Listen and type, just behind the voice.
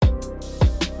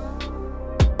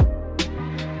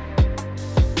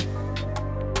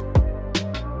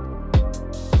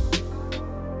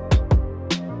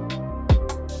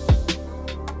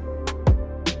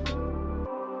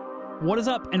What is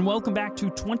up, and welcome back to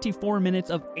 24 Minutes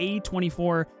of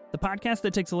A24, the podcast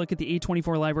that takes a look at the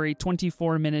A24 library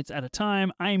 24 minutes at a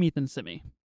time. I am Ethan Simi.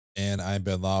 And I'm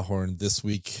Ben Lawhorn. This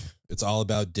week, it's all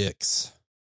about Dicks,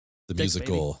 the Dicks,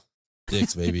 musical. Baby.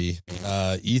 Dicks, baby.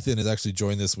 Ethan is actually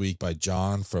joined this week by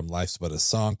John from Life's But a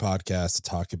Song podcast to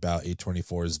talk about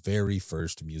A24's very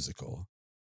first musical.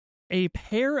 A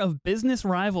pair of business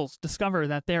rivals discover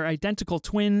that they're identical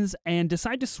twins and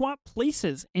decide to swap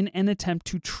places in an attempt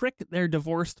to trick their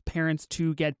divorced parents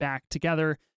to get back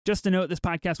together. Just to note, this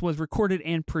podcast was recorded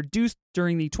and produced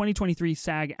during the 2023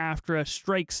 SAG-AFTRA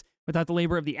strikes. Without the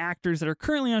labor of the actors that are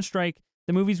currently on strike,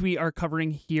 the movies we are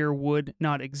covering here would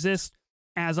not exist.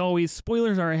 As always,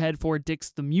 spoilers are ahead for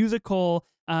Dicks the Musical.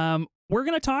 We're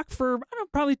going to talk for,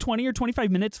 probably 20 or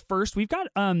 25 minutes first. We've got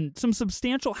some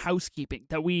substantial housekeeping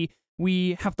that we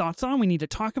have thoughts on, we need to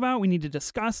talk about, we need to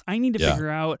discuss. I need to figure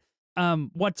out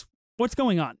what's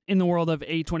going on in the world of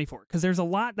A24, because there's a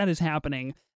lot that is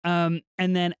happening. And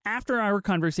then after our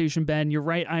conversation, Ben, you're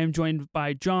right, I am joined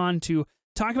by John to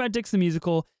talk about Dicks the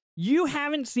Musical. You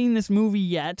haven't seen this movie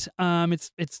yet.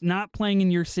 It's not playing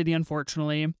in your city,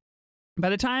 unfortunately.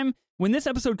 By the time when this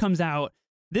episode comes out,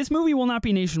 this movie will not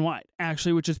be nationwide,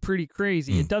 actually, which is pretty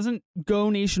crazy. It doesn't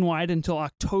go nationwide until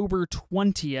October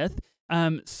 20th.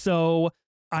 So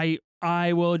I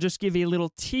will just give a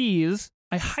little tease.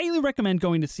 I highly recommend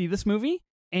going to see this movie,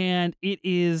 and it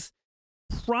is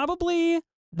probably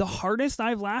the hardest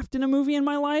I've laughed in a movie in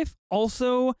my life.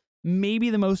 Also, maybe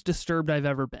the most disturbed I've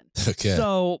ever been. Okay.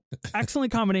 So,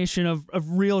 excellent combination of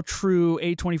real, true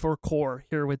A24 core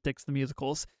here with Dicks the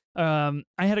Musicals. I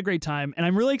had a great time, and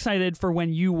I'm really excited for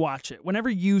when you watch it. Whenever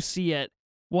you see it,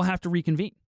 we'll have to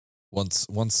reconvene. Once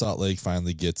Salt Lake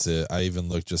finally gets it, I even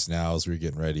looked just now as we were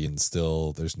getting ready, and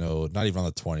still there's not even on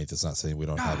the 20th. It's not saying we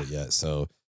don't have it yet. So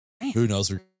who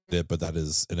knows it, but that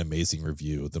is an amazing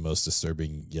review. The most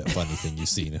disturbing yet funny thing you've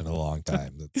seen in a long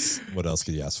time. What else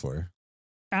could you ask for?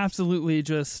 Absolutely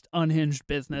just unhinged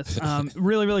business.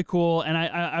 Really, really cool. And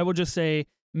I will just say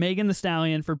Megan Thee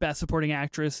Stallion for Best Supporting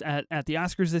Actress at the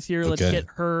Oscars this year. Let's get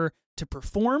her to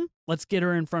perform. Let's get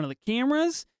her in front of the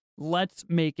cameras. Let's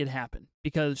make it happen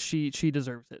because she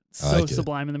deserves it. So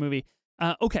sublime in the movie.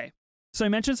 Okay, so I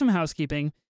mentioned some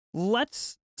housekeeping.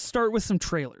 Let's start with some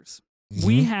trailers. Mm-hmm.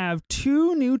 We have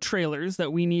 2 new trailers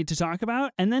that we need to talk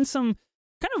about, and then some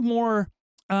kind of more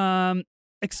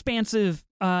expansive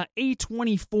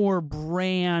A24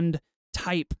 brand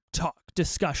type talk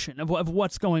discussion of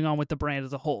what's going on with the brand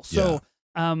as a whole. So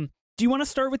do you want to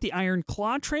start with the Iron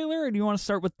Claw trailer, or do you want to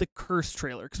start with the Curse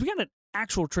trailer? Because we got an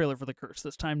actual trailer for the Curse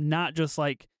this time, not just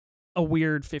like a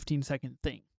weird 15-second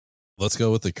thing. Let's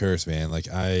go with the Curse, man. Like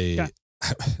I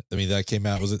mean, that came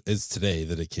out. It's today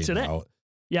that it came out.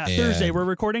 Yeah, and Thursday. We're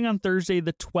recording on Thursday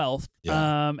the 12th.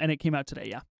 Yeah. And it came out today.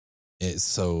 Yeah. It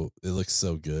looks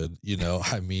so good. You know,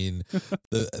 I mean,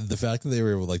 the fact that they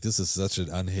were like, this is such an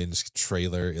unhinged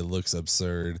trailer. It looks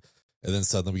absurd. And then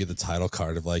suddenly we get the title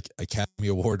card of like Academy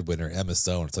Award winner Emma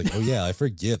Stone. It's like, oh yeah, I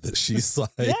forget that she's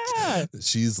like,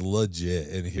 she's legit.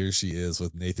 And here she is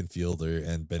with Nathan Fielder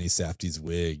and Benny Safdie's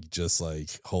wig, just like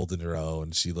holding her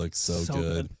own. She looks so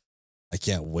good. I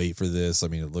can't wait for this. I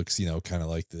mean, it looks, kind of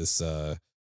like this,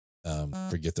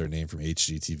 forget their name from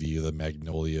HGTV, the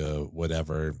Magnolia,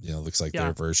 whatever, looks like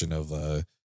their version of,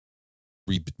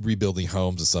 rebuilding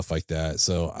homes and stuff like that.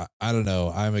 So I don't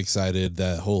know. I'm excited.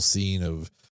 That whole scene of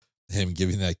him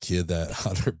giving that kid that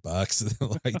 $100 and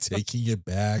then like taking it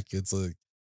back. It's like,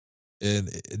 and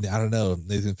I don't know,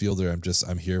 Nathan Fielder.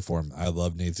 I'm here for him. I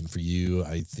love Nathan For You.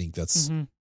 I think that's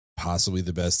possibly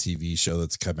the best TV show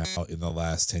that's come out in the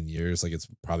last 10 years. Like it's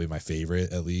probably my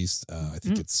favorite, at least. I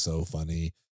think it's so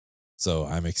funny. So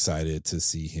I'm excited to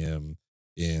see him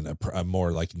in a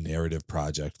more like narrative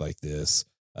project like this.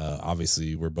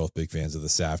 Obviously we're both big fans of the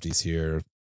Safdies here.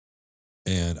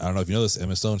 And I don't know if you know this,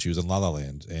 Emma Stone, she was in La La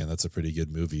Land, and that's a pretty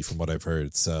good movie from what I've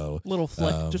heard. So little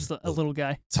flick, just a little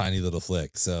guy, tiny little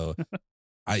flick. So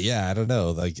I don't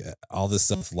know, like all this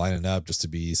stuff lining up just to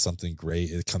be something great.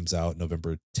 It comes out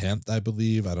November 10th, I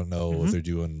believe. I don't know if they're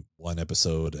doing one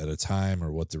episode at a time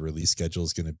or what the release schedule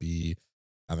is going to be.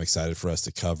 I'm excited for us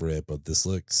to cover it, but this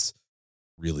looks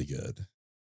really good.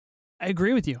 I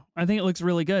agree with you. I think it looks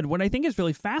really good. What I think is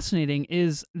really fascinating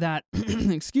is that,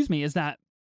 is that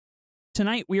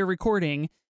tonight we are recording,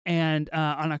 and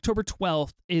on October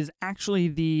 12th is actually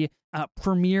the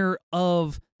premiere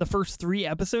of the first 3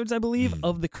 episodes, I believe,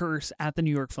 of The Curse at the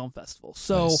New York Film Festival.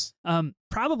 So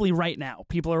probably right now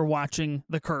people are watching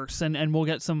The Curse, and we'll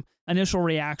get some initial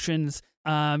reactions,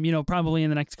 probably in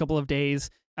the next couple of days.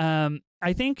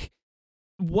 I think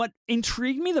what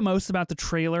intrigued me the most about the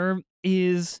trailer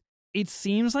is it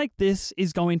seems like this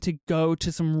is going to go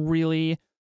to some really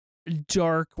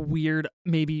dark, weird,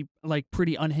 maybe like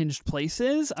pretty unhinged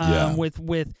places,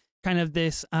 with kind of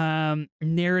this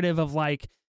narrative of like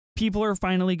people are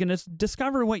finally going to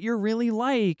discover what you're really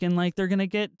like, and like they're going to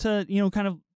get to, you know, kind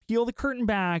of peel the curtain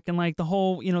back, and like the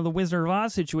whole, you know, the Wizard of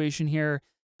Oz situation here.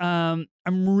 I'm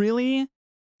really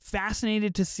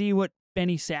fascinated to see what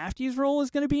Benny Safdie's role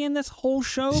is going to be in this whole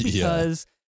show, because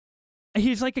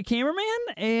he's like a cameraman,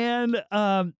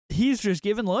 and he's just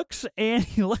giving looks, and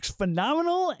he looks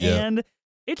phenomenal, and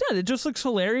it just looks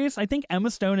hilarious. I think Emma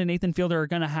Stone and Nathan Fielder are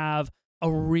going to have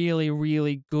a really,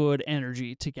 really good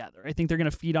energy together. I think they're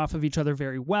going to feed off of each other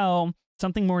very well.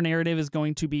 Something More Narrative is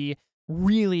going to be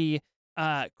really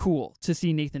cool to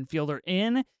see Nathan Fielder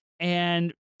in,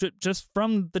 and just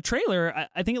from the trailer,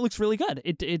 I think it looks really good.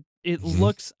 It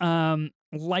looks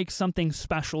like something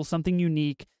special, something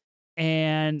unique.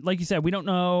 And like you said, we don't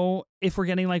know if we're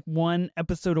getting like one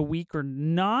episode a week or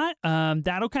not.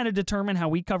 That'll kind of determine how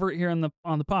we cover it here on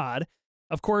the pod.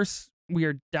 Of course, we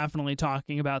are definitely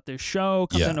talking about this show.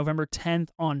 Comes out November 10th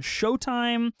on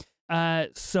Showtime.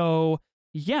 So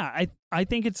yeah, I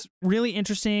think it's really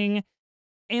interesting.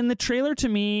 And the trailer to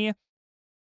me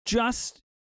just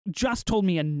told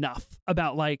me enough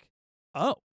about like,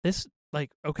 oh, this, like,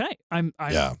 okay, I'm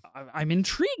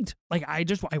intrigued. Like, I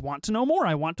want to know more.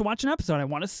 I want to watch an episode. I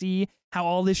want to see how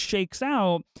all this shakes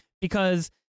out, because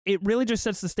it really just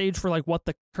sets the stage for like what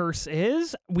the curse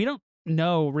is. We don't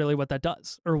know really what that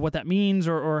does or what that means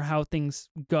or how things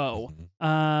go.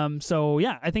 So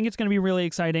yeah, I think it's going to be really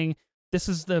exciting. This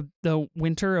is the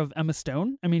winter of Emma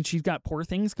Stone. I mean, she's got Poor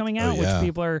Things coming out, which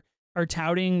people are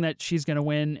touting that she's going to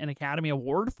win an Academy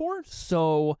Award for.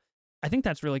 So I think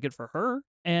that's really good for her,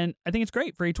 and I think it's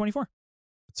great for A24.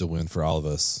 It's a win for all of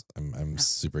us. I'm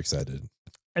super excited.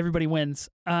 Everybody wins.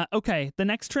 Okay, the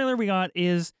next trailer we got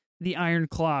is The Iron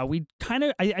Claw. We kind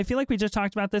of, I feel like we just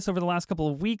talked about this over the last couple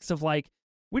of weeks of like,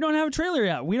 we don't have a trailer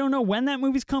yet. We don't know when that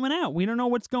movie's coming out. We don't know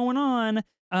what's going on.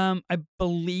 I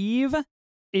believe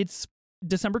it's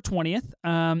December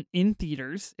 20th in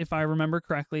theaters, if I remember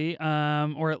correctly,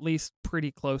 or at least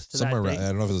pretty close to somewhere that around, date. I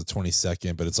don't know if it's the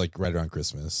 22nd, but it's like right around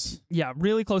Christmas. Yeah,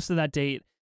 really close to that date.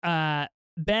 Ben,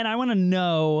 I want to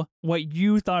know what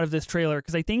you thought of this trailer,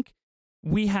 because I think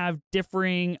we have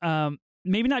differing,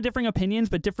 maybe not differing opinions,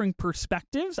 but differing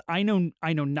perspectives. I know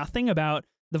nothing about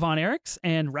the Von Erichs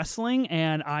and wrestling,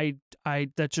 and I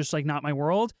that's just like not my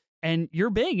world. And you're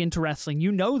big into wrestling.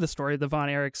 You know the story of the Von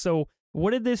Erichs. So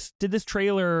what did this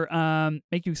trailer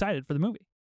make you excited for the movie?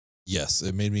 Yes,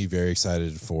 it made me very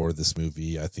excited for this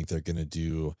movie. I think they're going to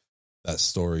do that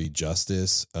story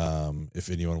justice. If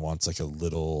anyone wants like a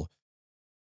little,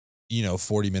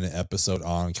 40-minute episode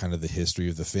on kind of the history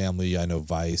of the family. I know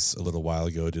Vice a little while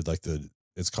ago did like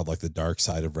it's called like the Dark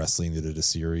Side of Wrestling. They did a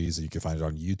series. You can find it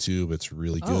on YouTube. It's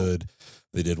really good.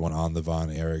 They did one on the Von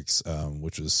Erichs,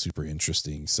 which was super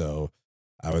interesting. So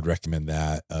I would recommend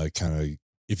that kind of,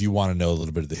 if you want to know a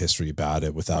little bit of the history about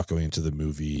it without going into the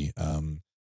movie,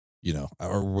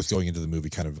 or with going into the movie,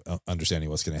 kind of understanding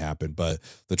what's going to happen. But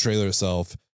the trailer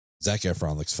itself, Zac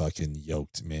Efron looks fucking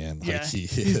yoked, man. Yeah, like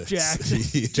he's jacked.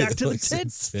 Jacked to the tits.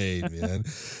 Insane, man.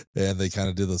 And they kind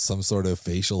of did some sort of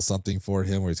facial something for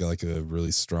him where he's got like a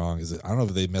really strong, I don't know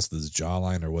if they messed with his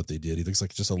jawline or what they did. He looks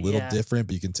like just a little different,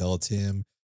 but you can tell it's him.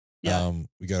 Yeah.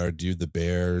 We got our dude, the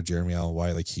bear, Jeremy Allen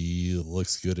White. Like, he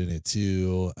looks good in it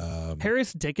too.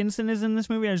 Harris Dickinson is in this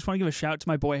movie. I just want to give a shout to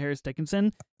my boy Harris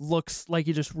Dickinson. Looks like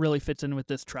he just really fits in with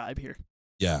this tribe here.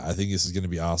 Yeah, I think this is going to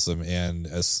be awesome. And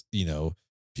as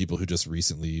people who just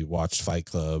recently watched Fight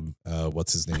Club,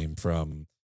 what's his name from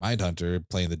Mindhunter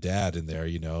playing the dad in there,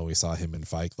 we saw him in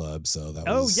Fight Club. So that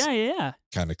was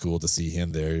kind of cool to see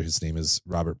him there. His name is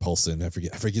Robert Paulson. I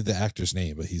forget the actor's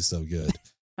name, but he's so good.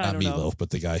 Not Meatloaf,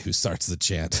 but the guy who starts the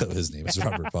chant of his name is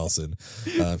Robert Paulson.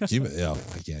 I can't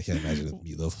imagine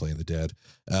Meatloaf playing the dad.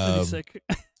 Sick.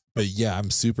 But yeah,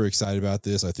 I'm super excited about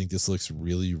this. I think this looks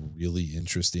really, really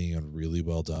interesting and really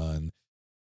well done.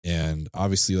 And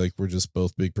obviously, like, we're just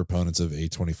both big proponents of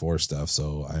A24 stuff.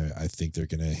 So I think they're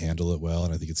going to handle it well.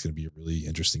 And I think it's going to be a really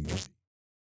interesting movie.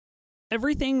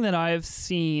 Everything that I've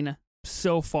seen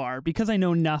so far, because I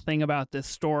know nothing about this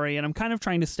story and I'm kind of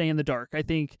trying to stay in the dark, I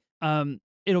think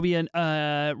it'll be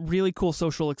a really cool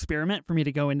social experiment for me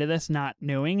to go into this not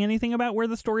knowing anything about where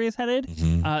the story is headed.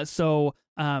 So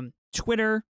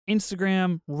Twitter,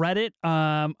 Instagram, Reddit,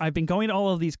 I've been going to all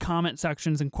of these comment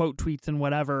sections and quote tweets and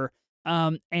whatever.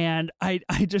 And I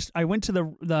went to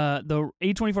the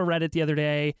A24 Reddit the other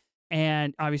day,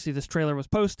 and obviously this trailer was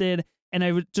posted, and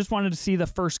I just wanted to see the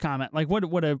first comment. Like,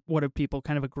 what are people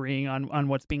kind of agreeing on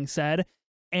what's being said?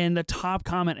 And the top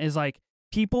comment is like,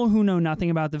 people who know nothing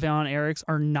about the Von Erichs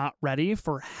are not ready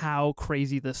for how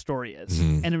crazy this story is.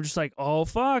 Mhm. And I'm just like, oh,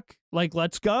 fuck. Like,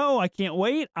 let's go. I can't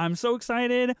wait. I'm so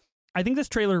excited. I think this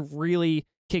trailer really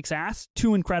kicks ass.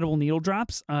 2 incredible needle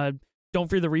drops. Don't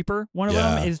Fear the Reaper. One of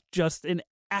them is just an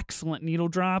excellent needle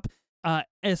drop,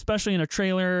 especially in a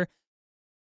trailer.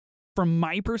 From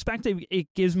my perspective, it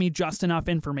gives me just enough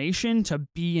information to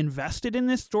be invested in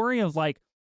this story of like,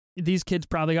 these kids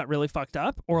probably got really fucked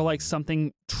up, or like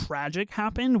something tragic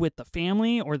happened with the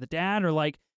family or the dad, or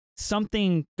like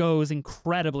something goes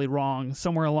incredibly wrong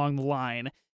somewhere along the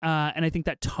line. And I think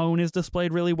that tone is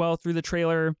displayed really well through the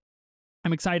trailer.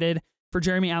 I'm excited for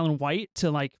Jeremy Allen White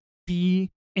to like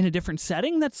be in a different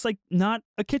setting that's like not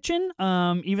a kitchen.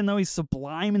 Even though he's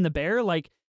sublime in The Bear, like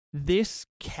this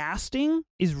casting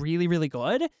is really, really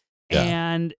good. Yeah.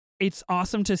 And it's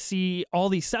awesome to see all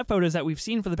these set photos that we've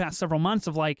seen for the past several months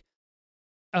of like,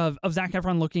 of Zac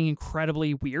Efron looking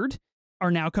incredibly weird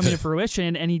are now coming to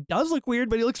fruition. And he does look weird,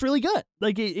 but he looks really good.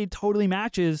 Like it totally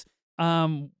matches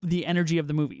the energy of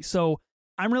the movie. So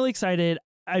I'm really excited.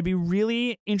 I'd be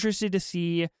really interested to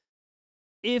see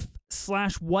if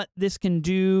 / what this can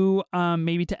do,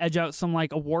 maybe to edge out some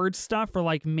like awards stuff, or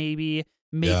like maybe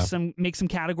make some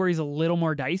categories a little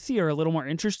more dicey or a little more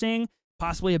interesting.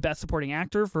 Possibly a Best Supporting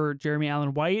Actor for Jeremy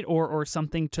Allen White, or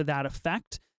something to that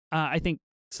effect. I think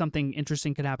something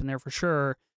interesting could happen there for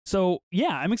sure. So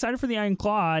yeah, I'm excited for the Iron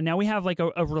Claw. Now we have like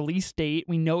a release date.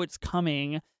 We know it's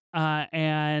coming,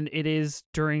 and it is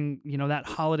during that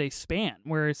holiday span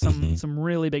where some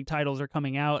really big titles are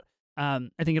coming out. I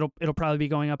think it'll probably be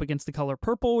going up against The Color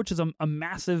Purple, which is a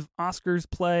massive Oscars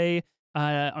play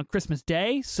on Christmas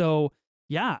Day. So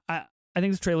yeah, I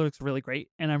think this trailer looks really great,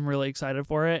 and I'm really excited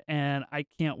for it, and I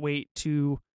can't wait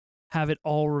to have it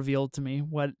all revealed to me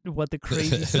what the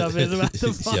crazy stuff is about the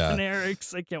Von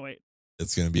Erichs. I can't wait.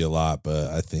 It's going to be a lot,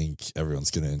 but I think everyone's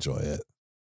going to enjoy it.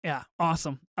 Yeah,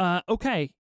 awesome.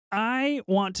 Okay, I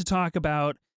want to talk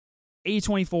about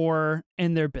A24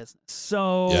 and their business.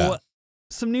 So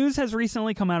some news has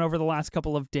recently come out over the last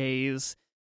couple of days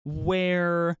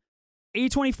where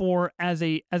A24 as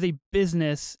a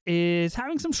business is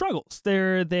having some struggles.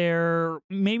 They're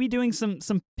maybe doing some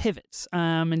pivots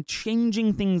and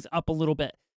changing things up a little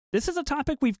bit. This is a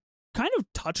topic we've kind of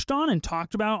touched on and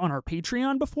talked about on our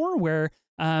Patreon before, where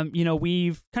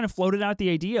we've kind of floated out the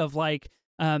idea of like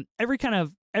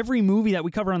every movie that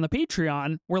we cover on the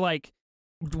Patreon, we're like,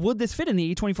 would this fit in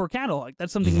the A24 catalog?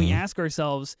 That's something we ask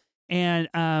ourselves. And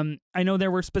I know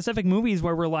there were specific movies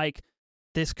where we're like,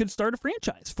 this could start a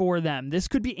franchise for them. This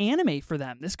could be anime for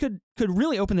them. This could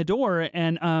really open the door.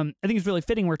 And I think it's really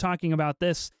fitting we're talking about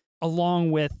this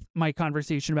along with my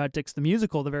conversation about Dix the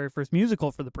Musical, the very first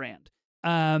musical for the brand.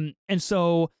 And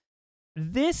so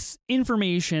this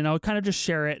information, I'll kind of just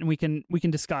share it and we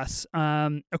can discuss.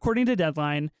 According to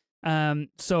Deadline,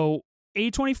 so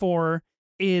A24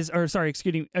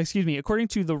 excuse me, according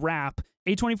to The Wrap,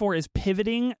 A24 is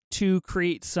pivoting to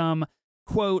create some,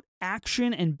 quote,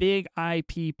 action and big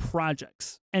IP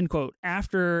projects, end quote,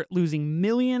 after losing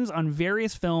millions on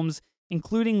various films,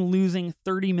 including losing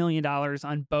 $30 million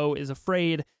on Beau is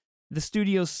Afraid. The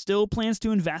studio still plans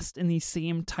to invest in the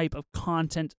same type of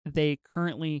content they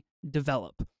currently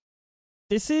develop.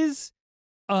 This is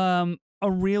a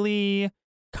really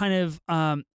kind of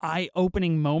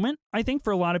eye-opening moment, I think,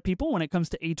 for a lot of people when it comes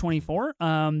to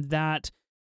A24, that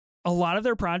a lot of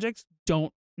their projects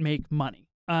don't make money.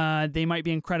 They might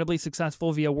be incredibly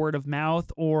successful via word of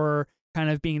mouth or kind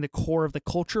of being the core of the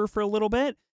culture for a little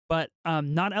bit, but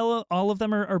not all of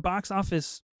them are box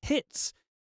office hits.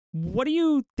 What do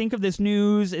you think of this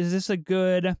news? Is this a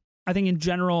good, I think in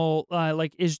general,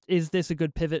 is this a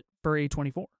good pivot for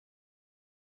A24?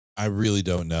 I really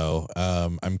don't know.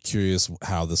 I'm curious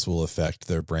how this will affect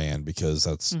their brand, because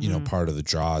that's, part of the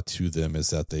draw to them is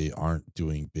that they aren't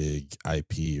doing big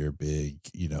IP or big,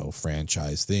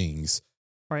 franchise things.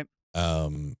 Right.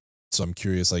 So I'm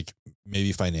curious, like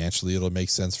maybe financially it'll make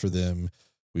sense for them.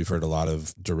 We've heard a lot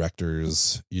of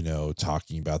directors,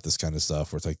 talking about this kind of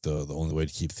stuff where it's like the only way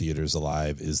to keep theaters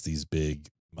alive is these big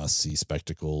must-see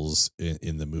spectacles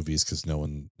in the movies, because no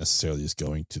one necessarily is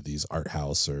going to these art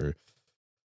house or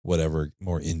whatever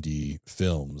more indie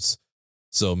films.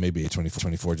 So maybe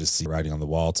A24 just see writing on the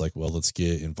wall. It's like, well, let's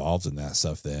get involved in that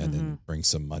stuff then and bring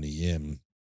some money in.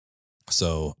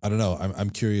 So I don't know.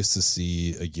 I'm curious to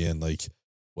see again, like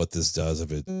what this does,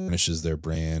 if it finishes their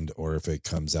brand or if it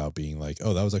comes out being like,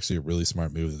 oh, that was actually a really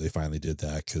smart move that they finally did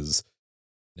that, because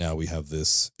now we have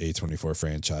this A24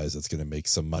 franchise that's going to make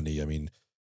some money. I mean,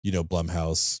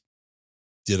 Blumhouse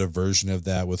did a version of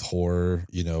that with horror,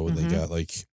 when they got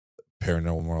like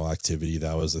Paranormal Activity,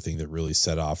 that was the thing that really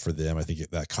set off for them. I think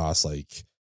that cost like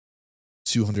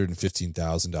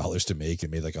 $215,000 to make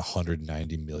and made like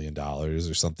 $190 million or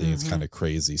something. It's kind of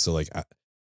crazy. So like,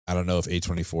 I don't know if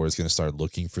A24 is going to start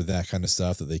looking for that kind of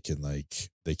stuff that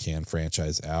they can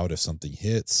franchise out if something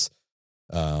hits,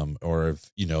 or if,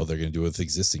 they're going to do with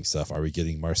existing stuff. Are we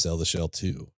getting Marcel the Shell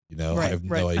 2? I have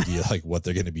no idea like what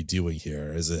they're going to be doing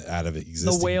here. Is it out of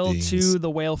existing The Whale things? 2, The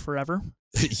Whale Forever?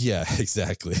 Yeah,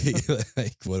 exactly.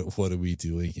 Like what are we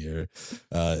doing here?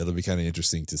 It'll be kind of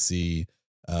interesting to see.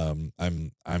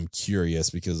 I'm curious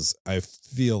because I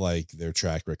feel like their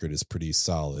track record is pretty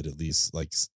solid, at least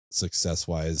like success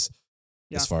wise,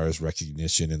 as far as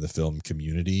recognition in the film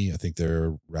community. I think they're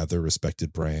a rather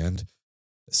respected brand.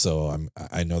 So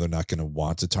I know they're not going to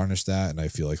want to tarnish that. And I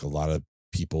feel like a lot of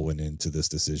people went into this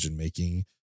decision making,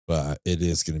 but it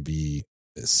is going to be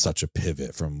such a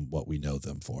pivot from what we know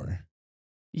them for.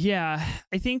 Yeah,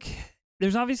 I think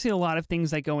there's obviously a lot of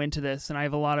things that go into this, and I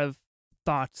have a lot of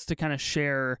thoughts to kind of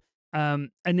share.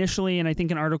 Initially, and I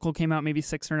think an article came out maybe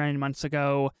 6 or 9 months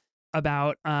ago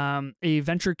about a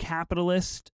venture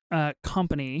capitalist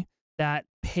company that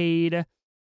paid,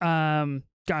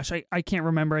 I can't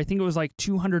remember. I think it was like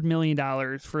 $200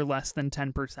 million for less than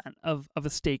 10% of a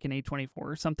stake in A24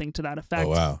 or something to that effect.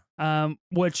 Oh, wow.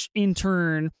 Which in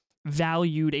turn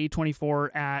valued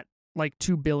A24 at like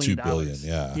 $2 billion. $2 billion,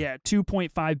 yeah. Yeah,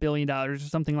 $2.5 billion or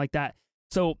something like that.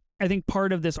 So I think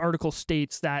part of this article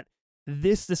states that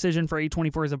this decision for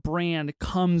A24 as a brand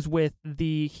comes with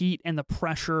the heat and the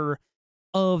pressure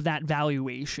of that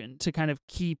valuation to kind of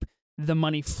keep the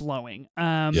money flowing.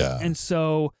 And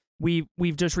so we've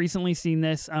just recently seen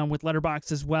this with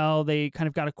Letterboxd as well. They kind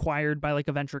of got acquired by like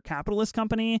a venture capitalist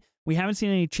company. We haven't seen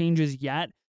any changes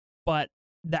yet, but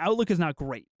the outlook is not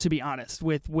great, to be honest,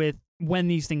 with when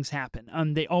these things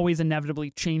happen. They always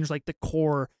inevitably change like the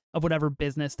core of whatever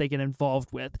business they get involved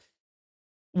with.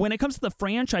 When it comes to the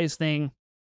franchise thing,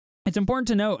 it's important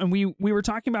to note, and we were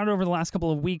talking about it over the last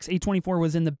couple of weeks, A24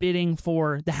 was in the bidding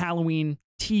for the Halloween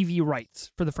TV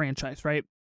rights for the franchise, right?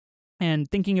 And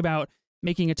thinking about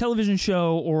making a television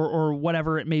show or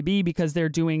whatever it may be, because they're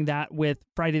doing that with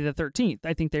Friday the 13th.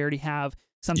 I think they already have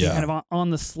something kind of on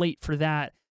the slate for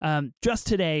that. Just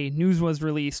today, news was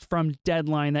released from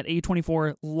Deadline that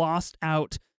A24 lost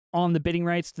out on the bidding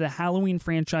rights to the Halloween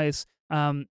franchise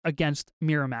against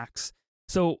Miramax.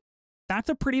 So that's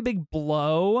a pretty big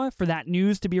blow for that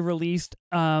news to be released.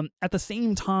 At the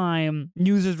same time,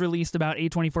 news is released about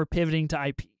A24 pivoting to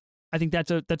IP. I think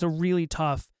that's a really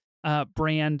tough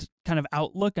brand kind of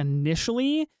outlook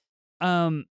initially.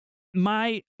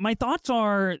 My thoughts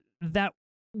are that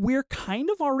we're kind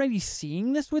of already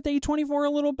seeing this with A24 a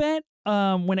little bit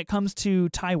when it comes to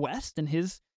Ty West and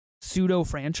his pseudo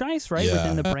franchise, right,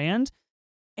 within the brand.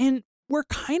 And we're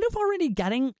kind of already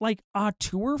getting like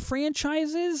auteur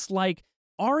franchises like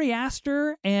Ari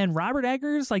Aster and Robert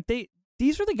Eggers. Like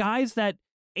these are the guys that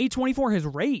A24 has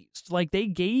raised. Like they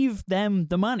gave them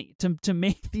the money to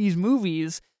make these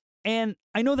movies. And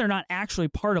I know they're not actually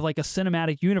part of like a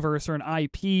cinematic universe or an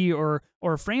IP or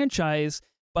a franchise,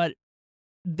 but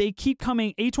they keep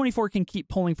coming. A24 can keep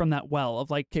pulling from that well of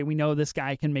like, okay, we know this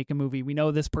guy can make a movie. We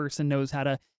know this person knows how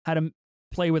to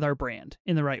play with our brand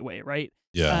in the right way, right?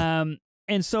 Yeah.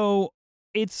 And so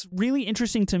it's really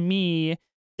interesting to me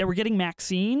that we're getting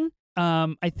Maxine,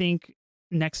 I think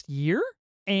next year.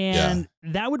 And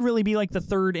that would really be like the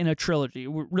third in a trilogy,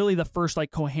 really the first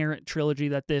like coherent trilogy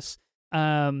that this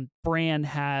brand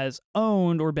has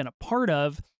owned or been a part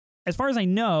of. As far as I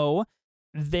know,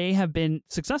 they have been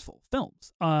successful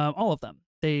films, all of them.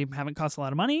 They haven't cost a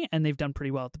lot of money, and they've done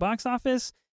pretty well at the box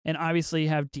office, and obviously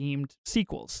have deemed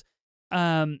sequels.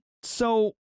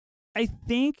 So I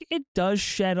think it does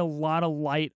shed a lot of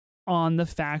light on the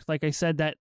fact, like I said,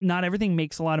 that not everything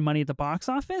makes a lot of money at the box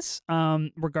office,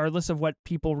 regardless of what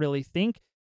people really think.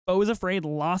 Beau is Afraid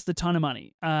lost a ton of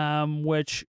money,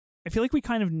 which I feel like we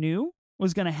kind of knew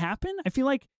was going to happen. I feel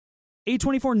like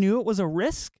A24 knew it was a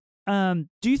risk. Do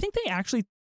you think they actually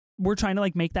were trying to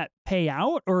like make that pay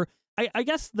out? Or I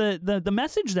guess the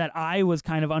message that I was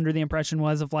kind of under the impression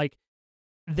was of like,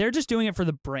 they're just doing it for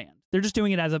the brand. They're just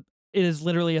doing it as it is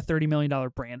literally a $30 million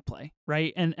brand play,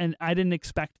 right? And I didn't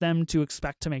expect them to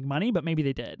make money, but maybe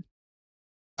they did.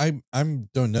 I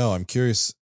don't know. I'm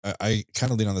curious. I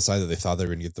kind of lean on the side that they thought they were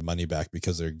going to get the money back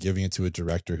because they're giving it to a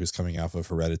director who's coming off of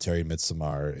Hereditary,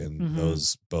 Midsommar, and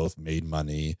those both made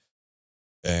money.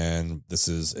 And this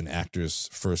is an actor's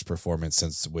first performance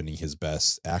since winning his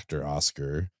Best Actor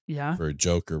Oscar for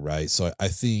Joker, right? So I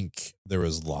think there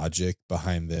was logic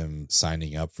behind them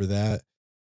signing up for that.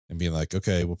 and being like,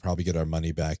 okay, we'll probably get our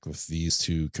money back with these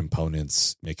two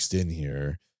components mixed in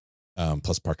here.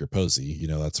 Plus Parker Posey, you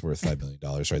know, that's worth $5 million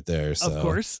right there. So, Of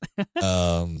course.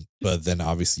 but then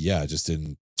obviously, yeah, it just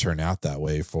didn't turn out that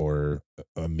way for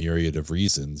a myriad of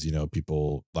reasons. You know,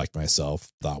 people like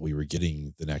myself thought we were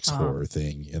getting the next horror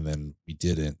thing, and then we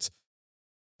didn't.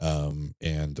 And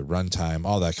the runtime,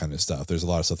 all that kind of stuff. There's a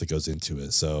lot of stuff that goes into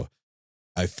it. So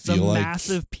I feel the like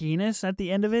massive penis at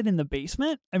the end of it in the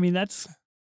basement. I mean, that's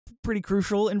pretty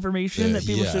crucial information that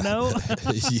people should know.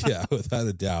 Yeah, without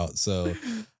a doubt. So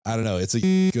I don't know. It's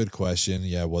a good question.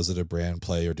 Yeah. Was it a brand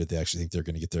play, or did they actually think they're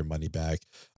going to get their money back?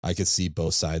 I could see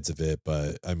both sides of it,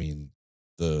 but I mean,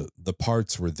 the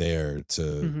parts were there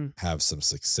to have some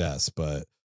success. But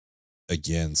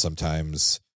again,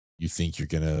 sometimes you think you're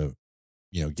going to,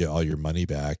 you know, get all your money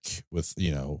back with,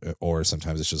 you know, or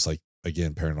sometimes it's just like,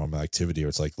 again, Paranormal Activity, or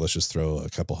it's like, let's just throw a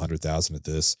couple $100,000 at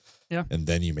this. Yeah. And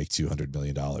then you make $200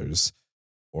 million,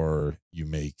 or you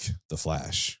make The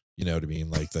Flash. You know what I mean?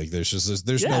 Like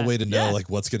there's no way to know like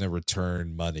what's going to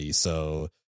return money. So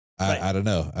I don't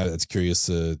know. It's curious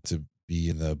to be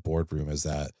in the boardroom as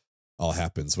that all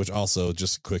happens, which also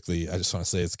just quickly, I just want to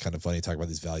say it's kind of funny to talk about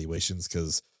these valuations,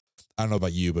 because I don't know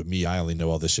about you, but me, I only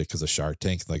know all this shit because of Shark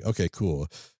Tank. Like, okay, cool.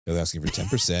 They're asking for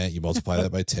 10%. You multiply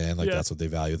that by 10. Like, that's what they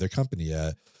value their company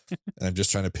at. And I'm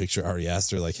just trying to picture Ari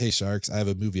Aster like, hey, Sharks, I have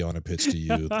a movie I want to pitch to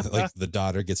you. Like, the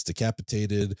daughter gets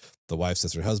decapitated. The wife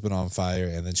sets her husband on fire,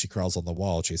 and then she crawls on the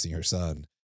wall chasing her son.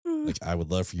 Like, I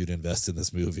would love for you to invest in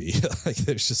this movie. Like,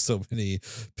 there's just so many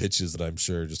pitches that I'm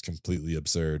sure are just completely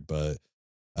absurd. But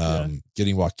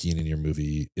getting Joaquin in your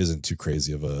movie isn't too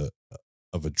crazy of a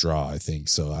draw, I think.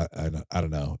 So I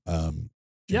don't know.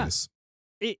 Curious.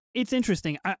 It's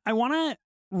interesting. I want to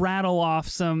rattle off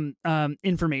some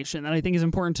information that I think is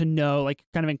important to know, like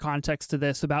kind of in context to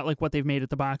this, about like what they've made at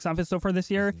the box office so far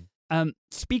this year.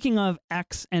 Speaking of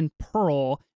X and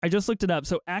Pearl, I just looked it up.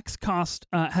 So X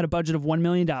had a budget of $1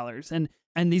 million,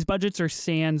 and these budgets are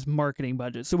sans marketing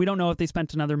budgets. So we don't know if they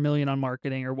spent another $1 million on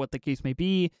marketing or what the case may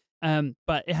be.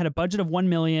 But it had a budget of $1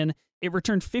 million. It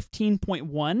returned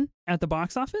 15.1 at the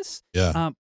box office. Yeah.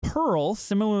 Pearl,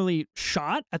 similarly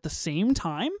shot at the same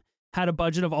time, had a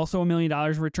budget of also $1 million,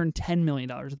 returned $10 million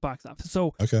at the box office.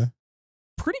 So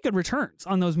pretty good returns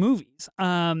on those movies.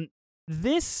 And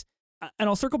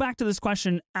I'll circle back to this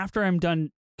question after I'm done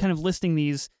kind of listing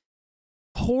these.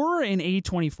 Horror and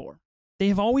A24, they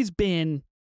have always been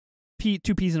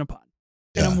two peas in a pod.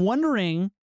 And I'm wondering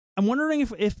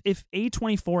if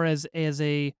A24 as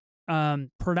a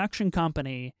production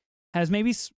company has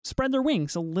maybe spread their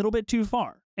wings a little bit too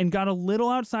far and got a little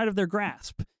outside of their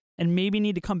grasp, and maybe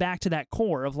need to come back to that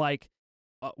core of like,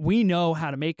 we know how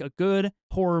to make a good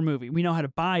horror movie. We know how to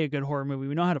buy a good horror movie.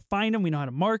 We know how to find them. We know how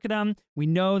to market them. We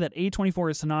know that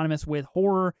A24 is synonymous with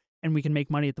horror, and we can make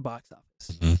money at the box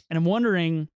office. And I'm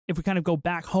wondering if we kind of go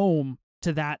back home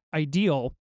to that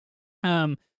ideal.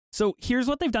 So here's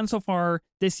what they've done so far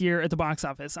this year at the box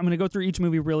office. I'm going to go through each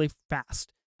movie really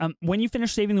fast. When You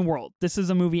Finish Saving the World, this is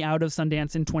a movie out of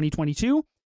Sundance in 2022,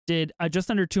 did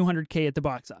just under $200K at the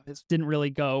box office. Didn't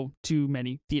really go to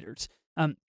many theaters.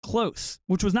 Close,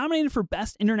 which was nominated for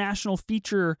Best International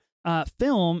Feature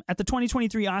Film at the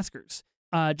 2023 Oscars,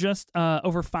 just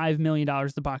over $5 million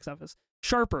at the box office.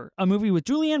 Sharper, a movie with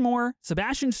Julianne Moore,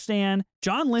 Sebastian Stan,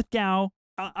 John Lithgow,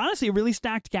 honestly a really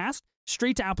stacked cast,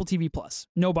 straight to Apple TV+.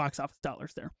 No box office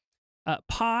dollars there.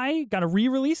 Pi got a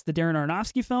re-release, the Darren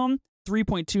Aronofsky film,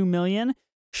 $3.2 million.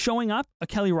 Showing Up, a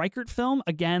Kelly Reichardt film,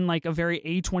 again, like a very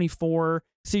A24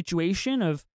 situation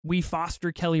of we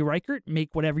foster Kelly Reichardt,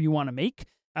 make whatever you want to make.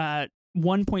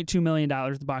 $1.2 million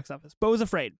at the box office. Beau's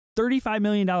Afraid, $35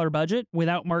 million budget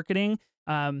without marketing.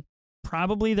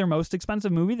 Probably their most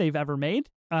expensive movie they've ever made.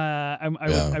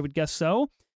 I would guess so.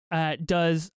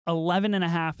 Does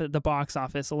 11.5 at the box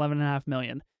office, 11.5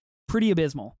 million. Pretty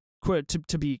abysmal,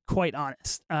 to be quite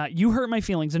honest. You Hurt My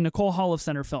Feelings, a Nicole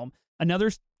Holofcener film.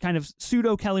 Another kind of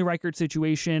pseudo Kelly Reichardt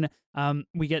situation.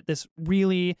 We get this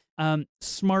really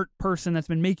smart person that's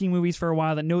been making movies for a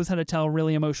while that knows how to tell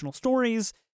really emotional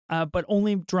stories, but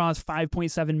only draws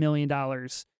 $5.7 million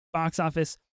box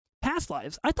office. Past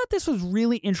Lives. I thought this was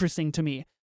really interesting to me.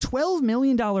 $12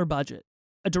 million budget.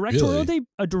 A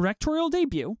directorial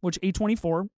debut, which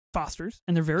A24 fosters,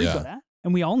 and they're very good at,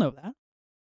 and we all know that.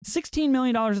 $16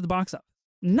 million at the box office.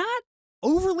 Not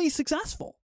overly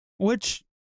successful, which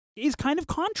is kind of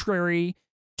contrary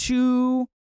to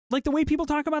like the way people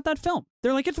talk about that film.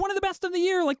 They're like, it's one of the best of the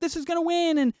year. Like, this is going to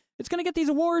win, and it's going to get these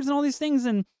awards and all these things.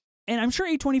 And I'm sure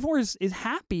A24 is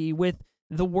happy with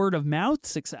the word of mouth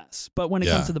success. But when it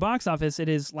comes to the box office, it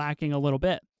is lacking a little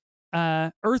bit.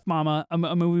 Earth Mama,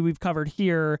 a movie we've covered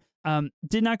here,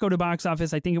 did not go to box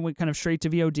office. I think it went kind of straight to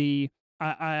VOD.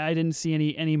 I didn't see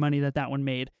any money that one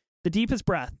made. The Deepest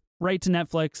Breath, right to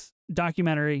Netflix,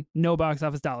 documentary, no box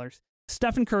office dollars.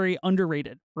 Stephen Curry,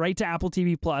 underrated, right to Apple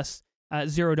TV Plus,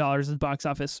 $0 at the box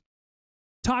office.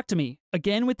 Talk to Me,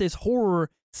 again with this horror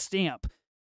stamp.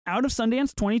 Out of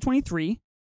Sundance 2023,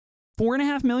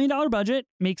 $4.5 million budget,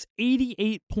 makes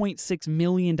 $88.6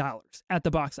 million at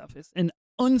the box office. An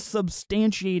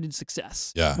unsubstantiated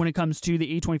success when it comes to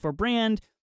the A24 brand.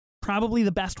 Probably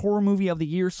the best horror movie of the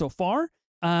year so far,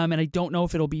 and I don't know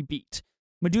if it'll be beat.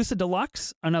 Medusa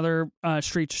Deluxe, another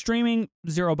straight to streaming,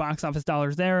 $0 box office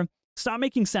dollars there. Stop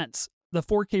Making Sense, the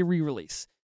 4K re-release.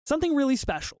 Something really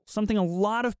special, something a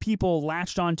lot of people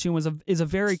latched onto is a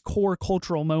very core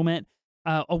cultural moment.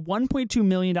 A $1.2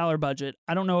 million budget.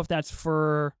 I don't know if that's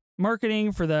for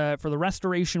marketing, for the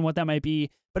restoration, what that might be,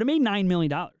 but it made $9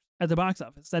 million at the box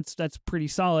office. That's pretty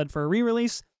solid for a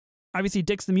re-release. Obviously,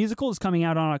 Dix the Musical is coming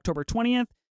out on October 20th.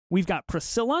 We've got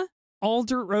Priscilla, All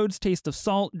Dirt Road's Taste of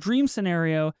Salt, Dream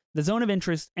Scenario, The Zone of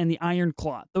Interest, and The Iron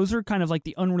Claw. Those are kind of like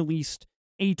the unreleased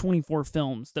A24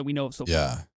 films that we know of so far.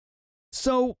 Yeah.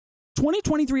 So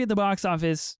 2023 at the box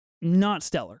office, not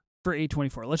stellar for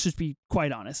A24. Let's just be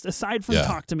quite honest. Aside from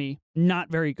Talk to Me, not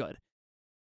very good.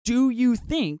 Do you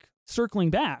think, circling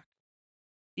back,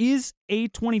 is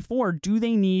A24, do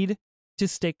they need to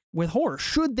stick with horror?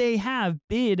 Should they have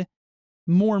bid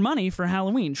more money for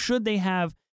Halloween? Should they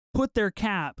have put their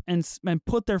cap and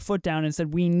put their foot down and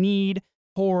said, we need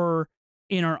horror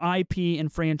in our IP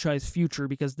and franchise future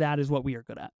because that is what we are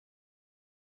good at?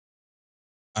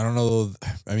 I don't know.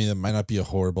 I mean, it might not be a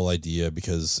horrible idea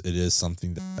because it is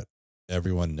something that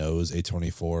everyone knows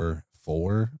A24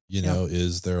 for,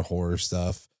 is their horror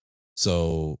stuff.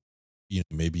 So,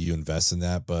 maybe you invest in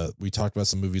that. But we talked about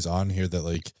some movies on here that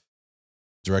like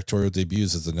directorial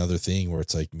debuts is another thing where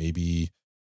it's like maybe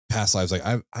Past Lives. Like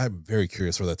I'm very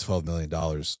curious where that $12 million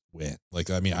went. Like,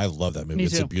 I mean, I love that movie.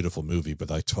 It's a beautiful movie, but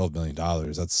like $12 million,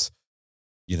 that's,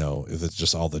 if it's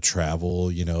just all the travel,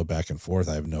 back and forth,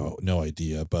 I have no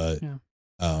idea. But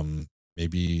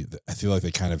maybe I feel like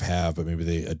they kind of have, but maybe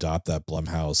they adopt that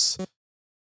Blumhouse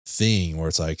thing where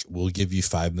it's like, we'll give you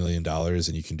 $5 million and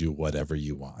you can do whatever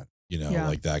you want,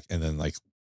 like that. And then like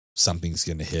something's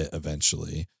going to hit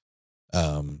eventually.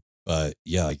 But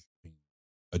yeah, like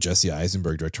a Jesse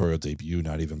Eisenberg directorial debut,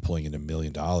 not even pulling in $1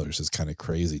 million is kind of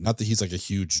crazy. Not that he's like a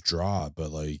huge draw,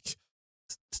 but like,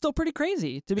 still pretty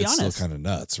crazy, to be honest. It's still kind of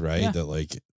nuts, right? Yeah. That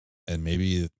like, and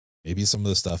maybe some of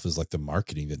the stuff is like the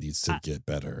marketing that needs to get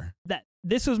better.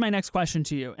 This was my next question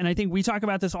to you, and I think we talk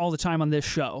about this all the time on this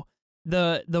show.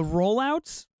 The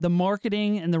rollouts, the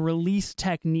marketing, and the release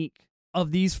technique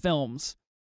of these films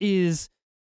is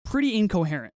pretty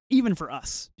incoherent, even for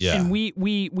us. Yeah. And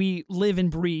we live and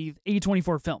breathe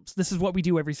A24 films. This is what we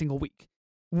do every single week.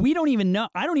 We don't even know.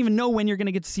 I don't even know when you're going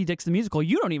to get to see Dix the Musical.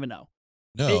 You don't even know.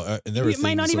 No, it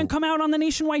might not even come out on the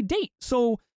nationwide date.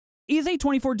 So is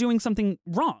A24 doing something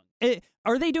wrong?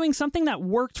 Are they doing something that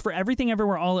worked for Everything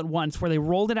Everywhere All at Once, where they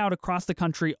rolled it out across the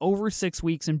country over 6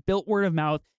 weeks and built word of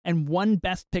mouth and won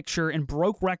Best Picture and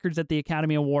broke records at the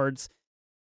Academy Awards?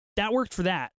 That worked for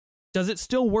that. Does it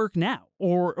still work now?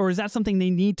 Or is that something they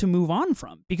need to move on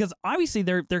from? Because obviously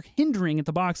they're hindering at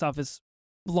the box office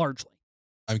largely.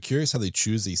 I'm curious how they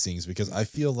choose these things, because I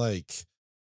feel like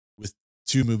with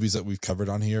two movies that we've covered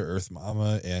on here, Earth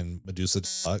Mama and Medusa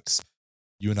Deluxe,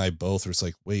 you and I both were just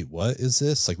like, wait, what is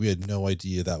this? Like, we had no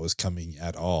idea that was coming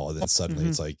at all. And then suddenly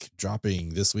it's like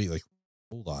dropping this week. Like,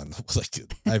 hold on. Like,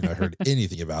 I've not heard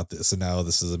anything about this. And now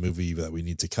this is a movie that we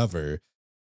need to cover.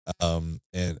 And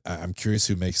I'm curious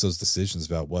who makes those decisions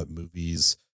about what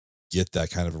movies get that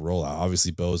kind of a rollout.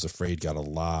 Obviously, Beau is Afraid got a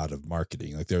lot of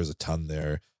marketing. Like, there was a ton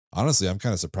there. Honestly, I'm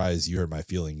kind of surprised You Hurt My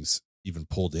Feelings even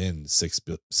pulled in $6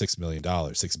 million,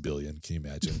 $6 billion. Can you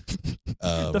imagine?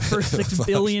 The first $6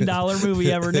 billion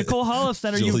movie ever. Nicole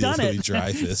Holofcener, you've done it.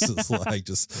 Dreyfus is like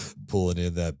just pulling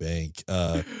in that bank.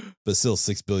 But still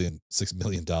 $6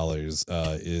 million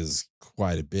is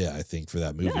quite a bit, I think, for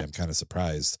that movie. Yeah. I'm kind of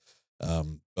surprised.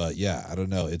 But yeah, I don't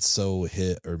know. It's so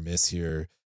hit or miss here.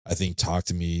 I think Talk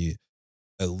to Me,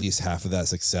 at least half of that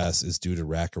success is due to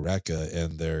Raka Raka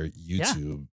and their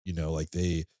YouTube. Like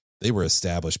they were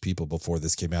established people before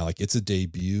this came out. Like, it's a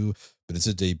debut, but it's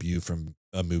a debut from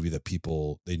a movie that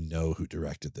they know who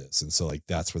directed this. And so like,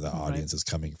 that's where the audience is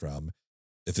coming from.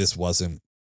 If this wasn't,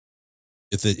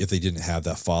 if they didn't have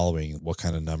that following, what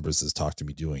kind of numbers is Talk to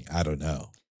Me doing? I don't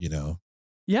know,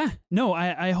 Yeah, no,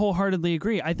 I wholeheartedly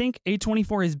agree. I think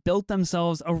A24 has built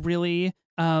themselves a really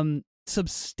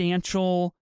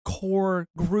substantial core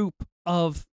group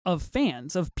of of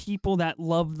fans, of people that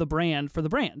love the brand for the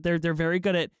brand. They're very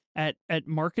good at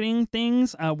marketing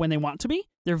things when they want to be.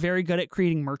 They're very good at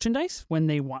creating merchandise when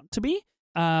they want to be.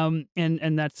 And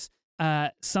that's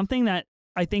something that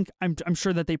I think I'm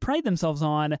sure that they pride themselves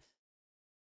on.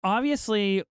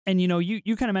 Obviously, and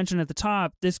you kind of mentioned at the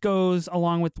top, this goes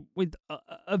along with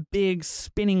a big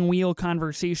spinning wheel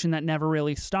conversation that never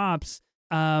really stops.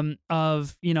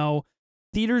 Of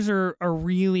theaters are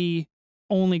really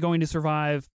only going to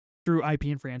survive through IP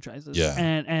and franchises. Yeah.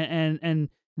 And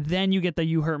then you get the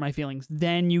You Hurt My Feelings.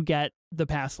 Then you get the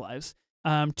past lives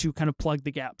to kind of plug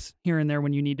the gaps here and there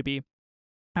when you need to be.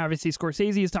 Obviously,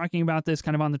 Scorsese is talking about this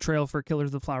kind of on the trail for Killers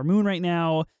of the Flower Moon right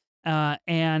now,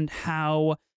 and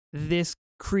how this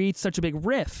creates such a big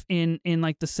riff in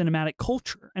like the cinematic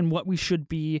culture and what we should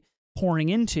be pouring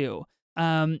into.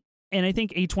 And I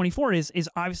think A24 is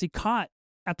obviously caught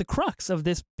at the crux of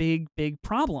this big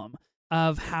problem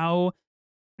of how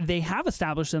they have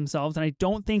established themselves. And I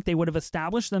don't think they would have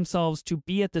established themselves to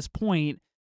be at this point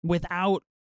without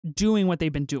doing what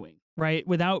they've been doing, right?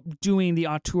 Without doing the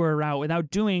auteur route, without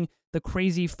doing the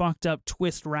crazy fucked up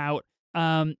twist route,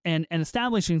 and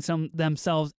establishing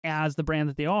themselves as the brand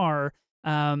that they are.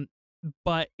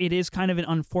 But it is kind of an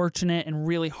unfortunate and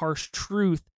really harsh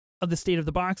truth of the state of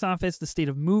the box office, the state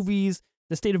of movies,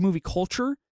 the state of movie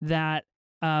culture, that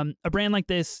a brand like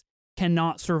this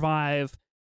cannot survive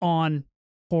on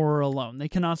horror alone. They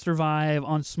cannot survive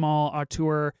on small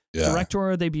auteur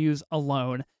directorial debuts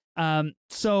alone.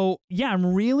 So yeah,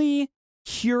 I'm really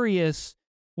curious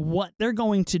what they're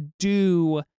going to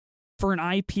do for an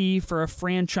IP, for a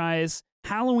franchise.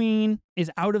 Halloween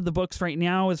is out of the books right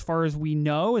now, as far as we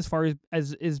know, as far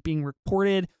as is being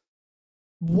reported.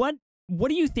 What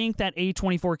do you think that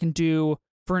A24 can do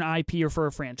for an IP or for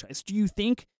a franchise? Do you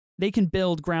think they can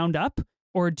build ground up,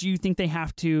 or do you think they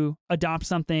have to adopt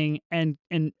something and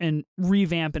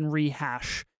revamp and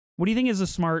rehash? What do you think is a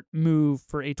smart move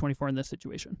for A24 in this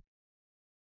situation?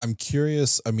 I'm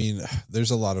curious. I mean, there's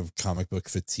a lot of comic book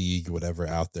fatigue, whatever,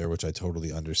 out there, which I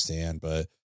totally understand, but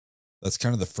that's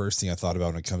kind of the first thing I thought about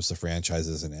when it comes to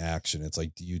franchises and action. It's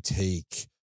like, do you take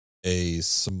a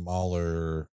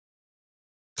smaller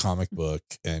comic book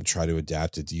and try to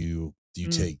adapt it? Do you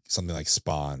take something like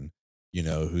Spawn,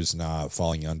 who's not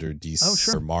falling under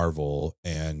DC or Marvel,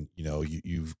 and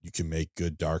you can make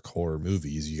good dark horror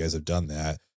movies. You guys have done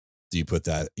that. Do you put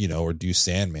that, or do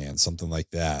Sandman, something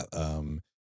like that?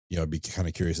 I'd be kind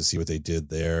of curious to see what they did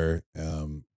there.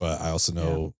 But I also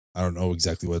know, I don't know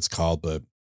exactly what it's called, but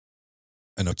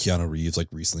I know Keanu Reeves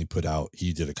recently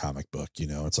he did a comic book.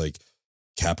 It's like,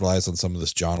 capitalize on some of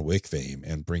this John Wick fame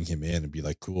and bring him in and be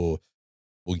like, cool,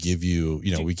 we'll give you,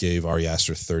 we gave Ari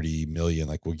Aster 30 million,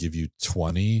 we'll give you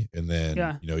 20. And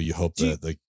then, you hope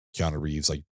that Keanu Reeves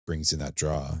brings in that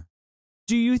draw.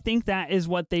 Do you think that is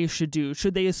what they should do?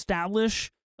 Should they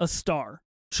establish a star?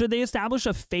 Should they establish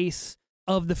a face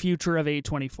of the future of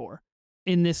A24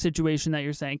 in this situation that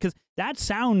you're saying? Because that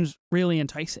sounds really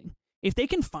enticing. If they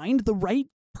can find the right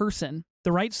person,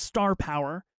 the right star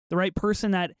power, the right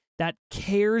person that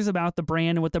cares about the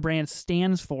brand and what the brand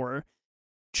stands for,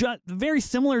 very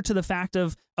similar to the fact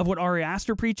of what Ari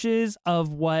Aster preaches,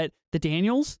 of what the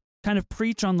Daniels kind of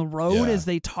preach on the road as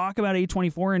they talk about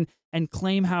A24 and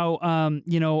claim how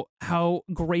how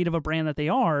great of a brand that they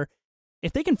are.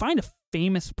 If they can find a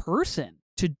famous person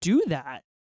to do that,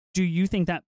 do you think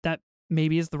that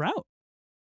maybe is the route?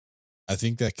 I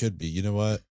think that could be. You know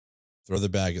what? Throw the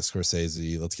bag at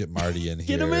Scorsese. Let's get Marty in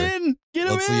here. Get him in.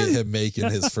 Let's get him making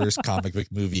his first comic book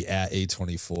movie at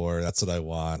A24. That's what I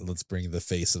want. Let's bring the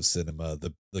face of cinema,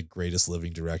 the greatest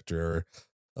living director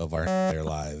of our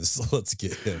lives. Let's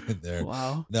get him in there.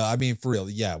 Wow. No, I mean, for real.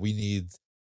 Yeah, we need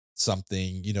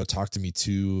something. Talk to Me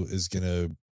 2 is going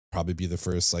to probably be the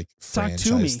first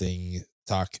franchise thing.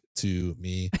 Talk to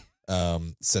Me.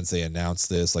 Since they announced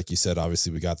this, like you said,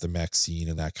 obviously we got the Maxine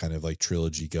and that kind of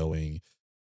trilogy going.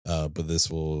 But this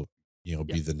will,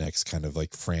 be the next kind of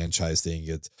franchise thing.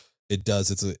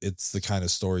 It's the kind of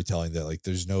storytelling that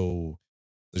there's no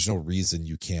reason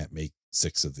you can't make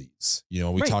 6 of these.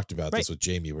 We talked about this with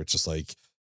Jamie, where it's just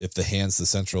if the hand's the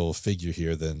central figure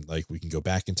here, then we can go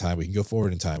back in time, we can go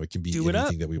forward in time. It can be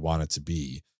anything that we want it to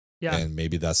be. Yeah. And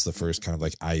maybe that's the first kind of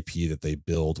IP that they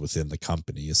build within the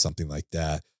company, is something like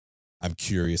that. I'm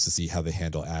curious to see how they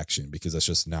handle action, because that's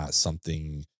just not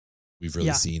something we've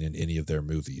really seen in any of their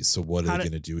movies. So what are they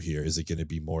going to do here? Is it going to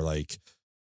be more like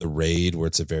The Raid, where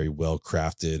it's a very well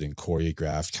crafted and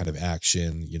choreographed kind of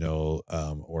action,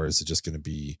 or is it just going to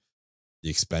be The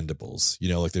Expendables?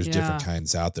 There's different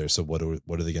kinds out there. So what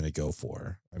are they going to go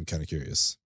for? I'm kind of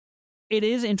curious. it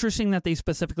is interesting that they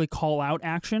specifically call out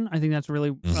action. I think that's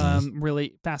really,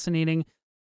 really fascinating.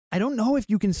 I don't know if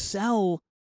you can sell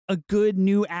a good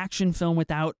new action film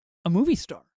without a movie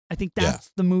star. I think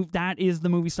that's that is the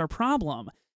movie star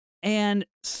problem. And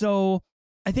so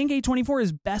I think A24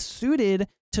 is best suited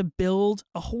to build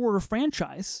a horror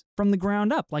franchise from the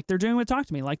ground up, like they're doing with Talk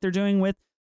to Me, like they're doing with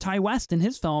Ty West and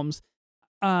his films.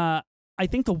 I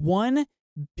think the one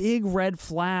big red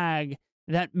flag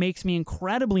that makes me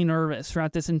incredibly nervous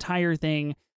throughout this entire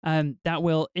thing, that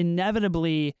will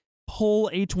inevitably pull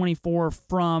A24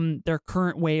 from their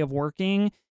current way of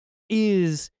working,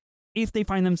 is if they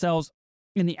find themselves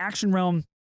in the action realm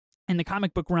and the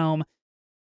comic book realm.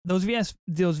 Those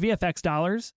VFX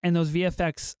dollars and those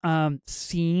VFX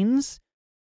scenes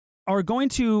are going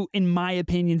to, in my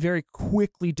opinion, very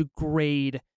quickly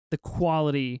degrade the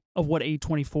quality of what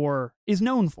A24 is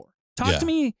known for. Talk to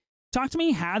Me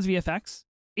has VFX.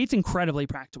 It's incredibly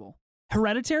practical.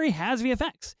 Hereditary has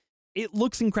VFX. It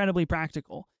looks incredibly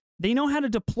practical. They know how to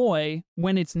deploy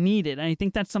when it's needed, and I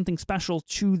think that's something special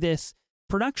to this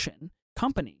production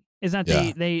company, is that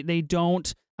they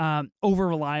don't over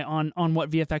rely on what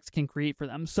VFX can create for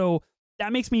them. So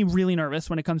that makes me really nervous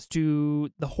when it comes to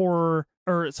the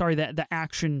the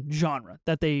action genre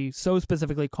that they so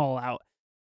specifically call out.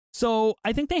 So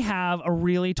I think they have a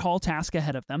really tall task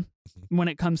ahead of them when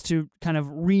it comes to kind of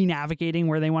re-navigating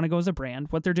where they want to go as a brand,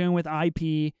 what they're doing with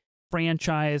IP,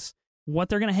 franchise, what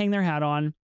they're going to hang their hat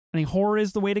on. I think horror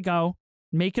is the way to go.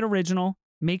 Make it original,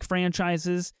 make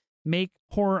franchises, make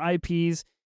horror IPs,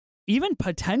 even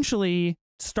potentially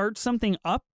start something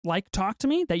up like Talk to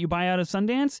Me that you buy out of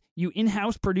Sundance, you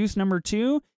in-house produce number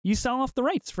 2, you sell off the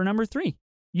rights for number 3.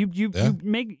 You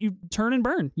turn and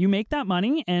burn. You make that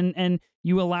money and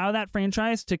you allow that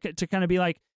franchise to kind of be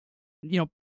like,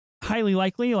 highly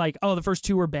likely like, oh, the first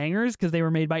 2 were bangers because they were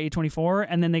made by A24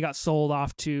 and then they got sold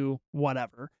off to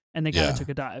whatever and they kind of took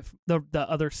a dive. The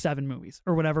other 7 movies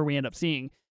or whatever we end up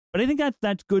seeing. But I think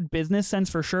that's good business sense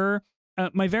for sure.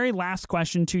 My very last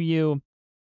question to you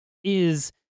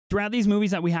is, throughout these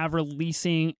movies that we have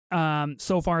releasing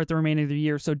so far at the remainder of the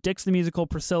year, so Dix the Musical,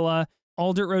 Priscilla,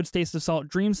 All Dirt Roads, Taste of Salt,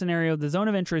 Dream Scenario, The Zone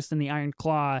of Interest, and The Iron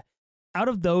Claw, out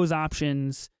of those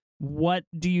options, what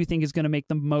do you think is going to make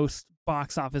the most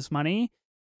box office money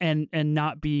and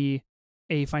not be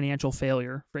a financial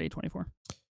failure for A24?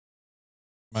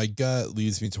 My gut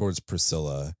leads me towards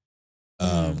Priscilla.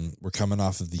 We're coming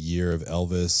off of the year of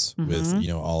Elvis with,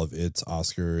 all of its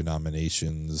Oscar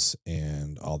nominations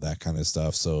and all that kind of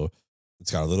stuff. So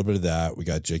it's got a little bit of that. We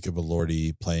got Jacob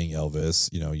Elordi playing Elvis,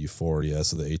 Euphoria.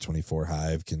 So the A24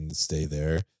 hive can stay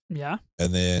there. Yeah.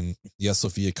 And then,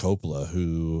 Sofia Coppola,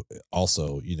 who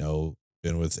also,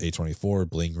 been with A24,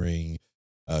 Bling Ring.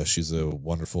 She's a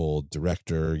wonderful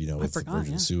director, with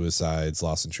Virgin Suicides,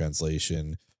 Lost in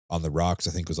Translation. On the Rocks,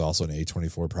 I think, was also an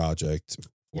A24 project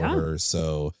for her.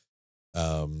 So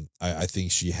I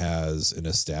think she has an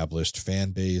established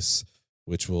fan base,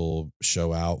 which will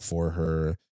show out for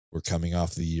her. We're coming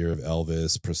off the year of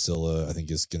Elvis. Priscilla, I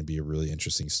think, is going to be a really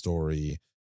interesting story.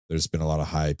 There's been a lot of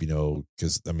hype,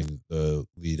 because, the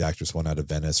lead actress won out of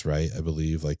Venice, right? I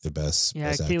believe, like the best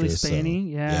Kaylee actress.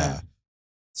 Spaney, Yeah.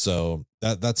 So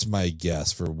that's my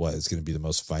guess for what is going to be the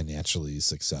most financially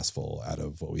successful out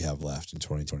of what we have left in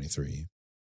 2023.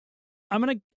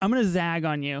 I'm gonna zag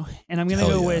on you, and I'm gonna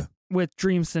go with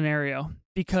Dream Scenario,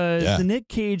 because the Nick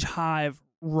Cage hive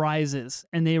rises,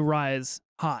 and they rise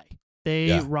high.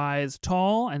 They rise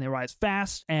tall, and they rise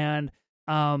fast, and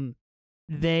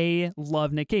they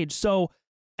love Nick Cage. So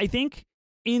I think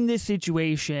in this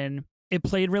situation, it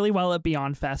played really well at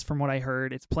Beyond Fest, from what I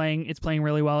heard. It's playing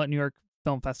really well at New York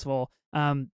Film Festival.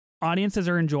 Audiences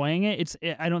are enjoying it.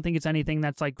 I don't think it's anything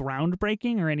that's like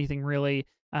groundbreaking or anything really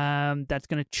that's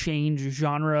going to change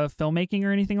genre of filmmaking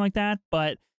or anything like that.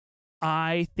 But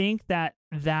I think that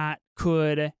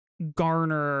could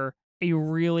garner a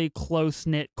really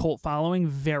close-knit cult following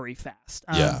very fast.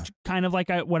 Kind of like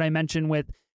what I mentioned with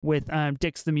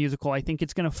Dix the Musical. I think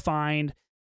it's going to find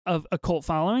a cult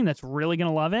following that's really going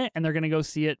to love it, and they're going to go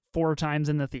see it 4 times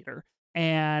in the theater.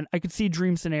 And I could see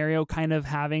Dream Scenario kind of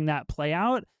having that play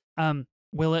out.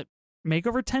 Will it make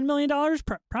over $10 million?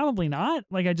 Probably not.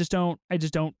 Like, I just don't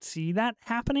see that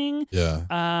happening. Yeah.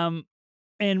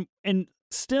 And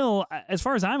still, as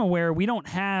far as I'm aware, we don't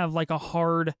have like a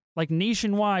hard, like,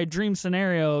 nationwide Dream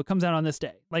Scenario comes out on this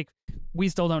day. Like, we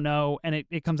still don't know, and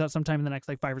it comes out sometime in the next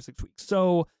like 5 or 6 weeks.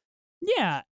 So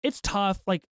yeah, it's tough.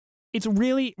 Like, it's a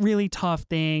really, really tough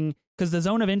thing, because The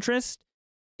Zone of Interest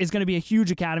is going to be a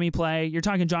huge Academy play. You're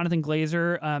talking Jonathan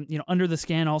Glazer, Under the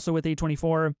Skin, also with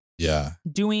A24. Yeah.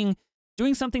 Doing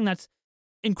something that's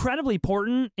incredibly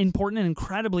important and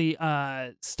incredibly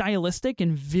stylistic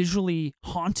and visually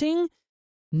haunting.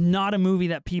 Not a movie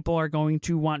that people are going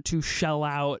to want to shell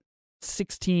out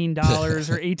 $16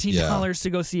 or $18 to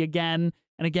go see again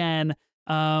and again.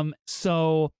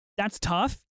 So that's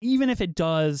tough, even if it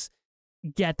does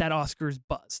get that Oscars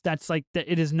buzz. That's like,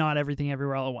 it is not Everything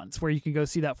Everywhere All at Once, where you can go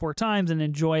see that 4 times and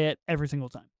enjoy it every single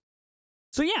time.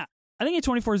 So yeah, I think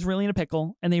A24 is really in a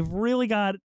pickle, and they've really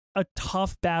got a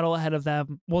tough battle ahead of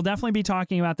them. We'll definitely be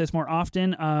talking about this more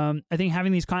often. I think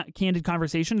having these candid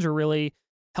conversations are really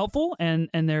helpful, and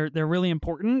they're really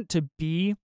important to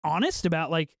be honest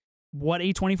about like what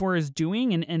A24 is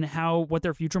doing and what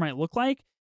their future might look like,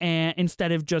 and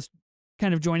instead of just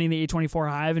kind of joining the A24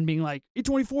 hive and being like,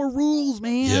 A24 rules,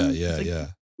 man.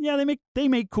 Yeah, they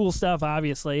make cool stuff,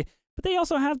 obviously, but they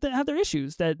also have their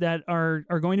issues that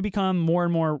are going to become more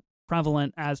and more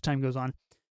prevalent as time goes on.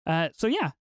 So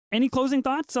yeah, any closing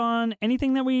thoughts on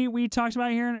anything that we talked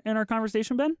about here in our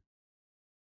conversation, Ben?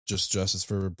 Just Justice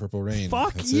for Purple Rain.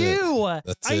 Fuck That's you!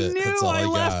 That's I it. knew That's all I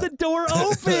left got. the door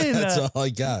open. That's all I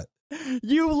got.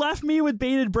 You left me with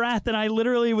bated breath, and I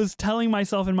literally was telling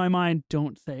myself in my mind,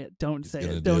 "Don't say it. Don't say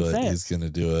it. Don't say it." He's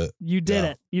gonna do it. You did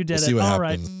it. You did we'll it. See what all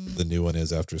happens. Right. The new one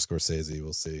is after Scorsese.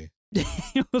 We'll see.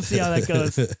 We'll see how that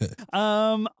goes.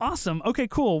 Awesome. Okay,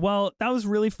 cool. Well, that was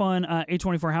really fun.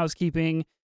 A24 housekeeping.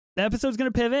 The episode's going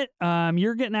to pivot.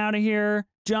 You're getting out of here.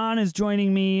 John is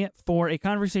joining me for a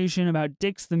conversation about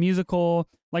Dix the Musical.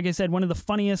 Like I said, one of the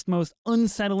funniest, most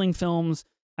unsettling films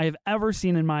I have ever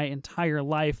seen in my entire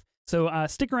life. So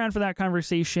stick around for that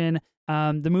conversation.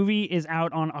 The movie is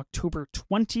out on October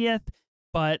 20th,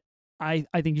 but I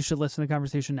think you should listen to the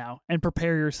conversation now and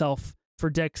prepare yourself for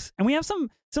Dix. And we have some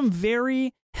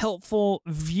very helpful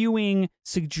viewing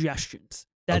suggestions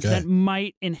that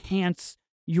might enhance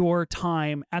your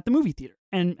time at the movie theater,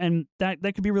 and that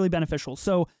could be really beneficial.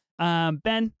 So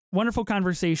Ben, wonderful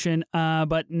conversation,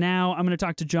 but now I'm going to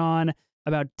talk to John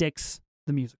about Dix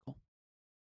the Musical.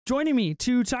 Joining me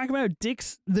to talk about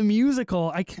Dix the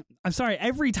Musical, I'm sorry,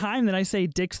 every time that I say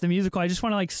Dix the Musical, I just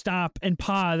want to like stop and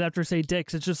pause after I say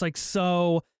Dix. It's just like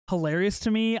so hilarious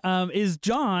to me. Is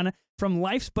John from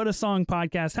Life's But a Song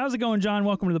podcast. How's it going, John?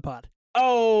 Welcome to the pod.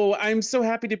 Oh, I'm so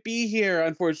happy to be here.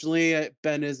 Unfortunately,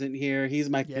 Ben isn't here. He's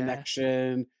my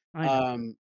connection.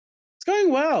 It's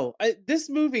going well. This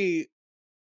movie,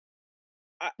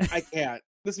 I can't.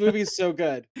 This movie is so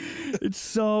good. It's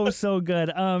so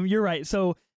good. You're right.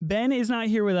 So Ben is not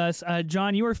here with us.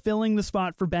 John, you are filling the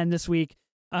spot for Ben this week.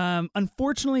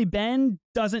 Unfortunately, Ben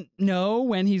doesn't know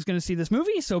when he's going to see this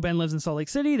movie. So Ben lives in Salt Lake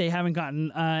City. They haven't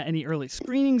gotten any early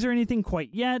screenings or anything quite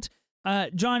yet.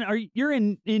 John, you're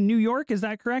in New York? Is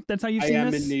that correct? That's how you've seen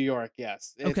this? I am in New York.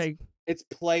 Yes. Okay. It's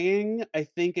playing, I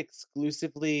think,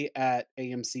 exclusively at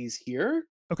AMC's here.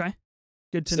 Okay.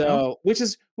 Good to know. Which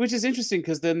is interesting,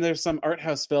 because then there's some art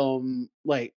house film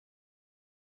like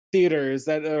theaters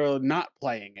that are not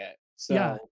playing it. So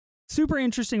yeah, super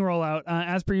interesting rollout,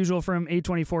 as per usual from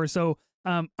A24. So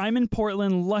I'm in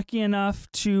Portland, lucky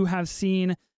enough to have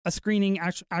seen a screening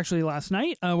actually last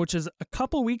night, which is a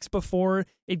couple weeks before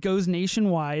it goes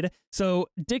nationwide. So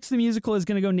Dix the Musical is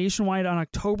going to go nationwide on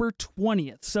October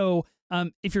 20th. So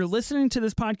if you're listening to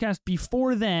this podcast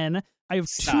before then, I have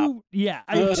two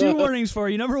warnings for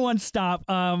you. Number one, stop.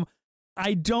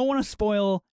 I don't want to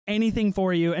spoil anything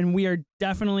for you, and we are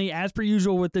definitely, as per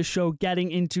usual with this show, getting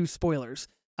into spoilers.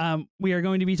 We are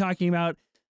going to be talking about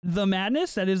the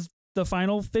madness that is the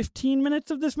final 15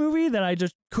 minutes of this movie that I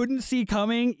just couldn't see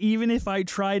coming, even if I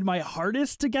tried my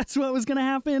hardest to guess what was going to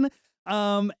happen.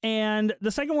 And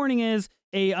the second warning is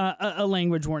a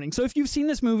language warning. So if you've seen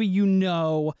this movie, you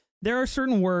know there are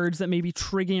certain words that may be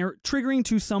triggering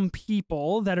to some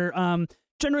people that are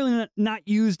generally not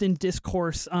used in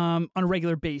discourse on a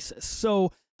regular basis.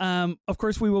 So of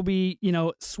course we will be,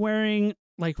 swearing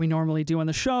like we normally do on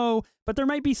the show, but there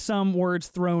might be some words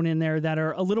thrown in there that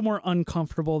are a little more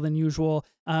uncomfortable than usual.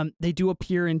 They do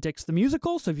appear in Dix the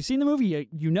Musical, so if you've seen the movie,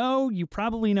 you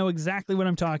probably know exactly what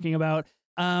I'm talking about.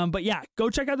 But yeah, go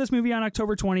check out this movie on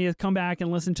October 20th. Come back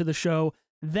and listen to the show.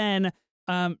 Then,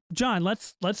 John,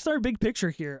 let's start big picture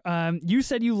here. You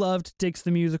said you loved Dix the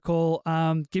Musical.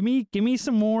 Give me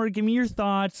some more. Give me your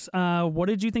thoughts. What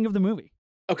did you think of the movie?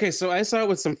 Okay, so I saw it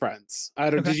with some friends.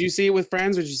 Did you see it with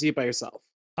friends, or did you see it by yourself?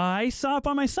 I saw it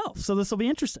by myself, so this will be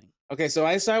interesting. Okay, so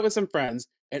I saw it with some friends,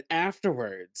 and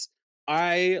afterwards,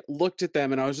 I looked at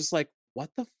them and I was just like, what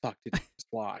the fuck did you just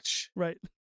watch? Right.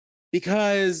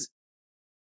 Because,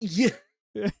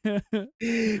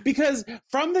 because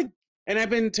and I've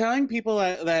been telling people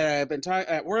that I've been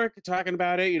at work talking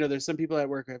about it. There's some people at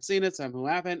work who have seen it, some who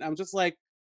haven't. I'm just like,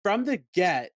 from the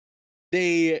get,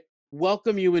 they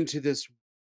welcome you into this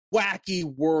wacky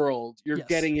world you're Yes.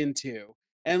 getting into.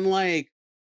 And like,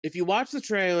 if you watch the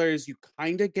trailers, you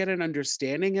kind of get an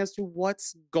understanding as to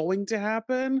what's going to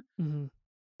happen. Mm-hmm.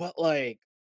 But like,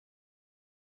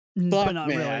 But fuck, not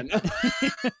really. man.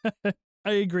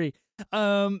 I agree.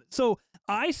 So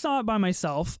I saw it by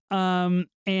myself.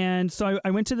 And so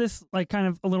I went to this like kind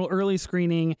of a little early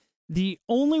screening. The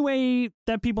only way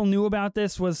that people knew about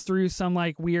this was through some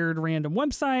like weird random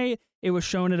website. It was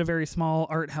shown at a very small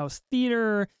art house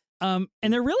theater. And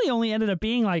there really only ended up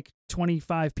being like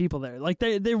 25 people there. Like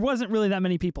there wasn't really that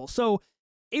many people. So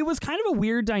it was kind of a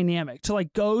weird dynamic to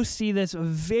like go see this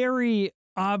very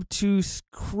obtuse,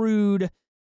 crude,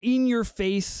 in your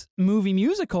face movie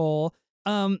musical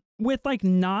with like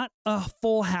not a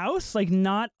full house, like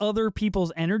not other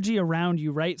people's energy around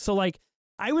you, right? So like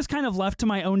I was kind of left to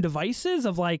my own devices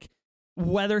of like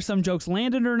whether some jokes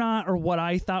landed or not, or what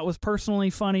I thought was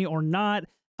personally funny or not.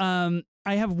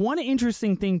 I have one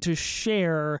interesting thing to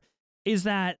share is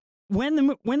that when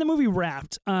the movie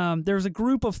wrapped, there was a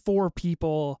group of 4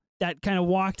 people that kind of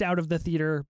walked out of the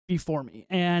theater before me,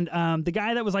 and the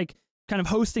guy that was like kind of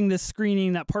hosting this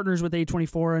screening that partners with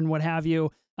A24 and what have you,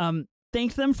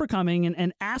 thanked them for coming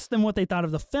and asked them what they thought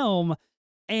of the film,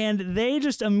 and they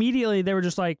just immediately they were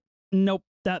just like, nope,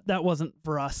 that wasn't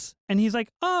for us. And he's like,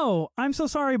 oh, I'm so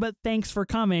sorry, but thanks for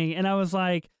coming. And I was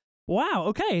like, wow,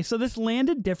 okay, so this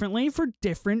landed differently for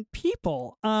different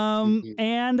people.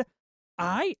 And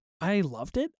I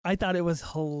loved it. I thought it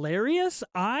was hilarious.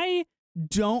 I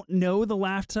don't know the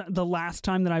last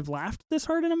time that I've laughed this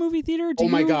hard in a movie theater. Do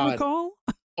you recall?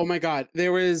 Oh my God.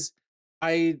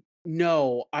 I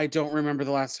don't remember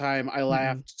the last time I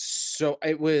laughed. So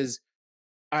it was,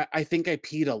 I think I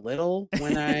peed a little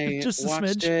when I Just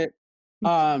watched it.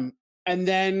 And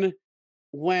then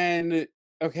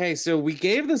so we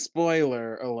gave the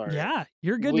spoiler alert. Yeah,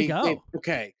 you're good to go.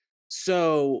 Okay.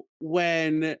 So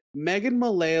when Megan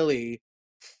Mullally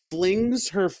flings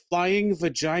her flying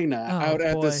vagina out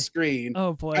at the screen,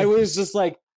 I was just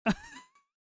like,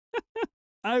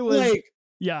 I was like,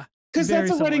 yeah, because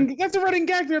that's a running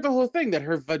gag throughout the whole thing, that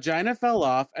her vagina fell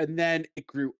off and then it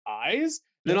grew eyes.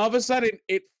 Then all of a sudden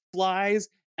it flies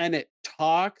and it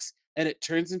talks and it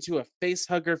turns into a face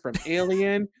hugger from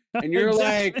Alien. And you're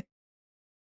like,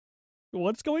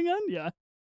 what's going on? Yeah.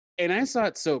 And I saw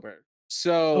it sober.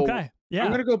 So okay. Yeah.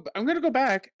 I'm gonna go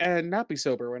back and not be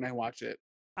sober when I watch it.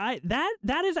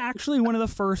 That is actually one of the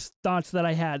first thoughts that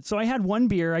I had. So I had one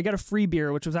beer. I got a free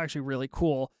beer, which was actually really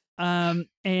cool. And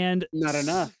not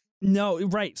enough. No,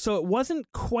 right. So it wasn't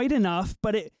quite enough,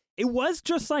 but it was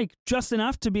just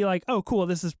enough to be like, oh, cool.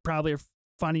 This is probably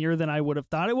funnier than I would have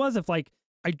thought it was if like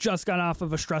I just got off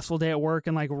of a stressful day at work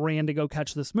and like ran to go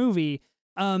catch this movie.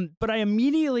 But I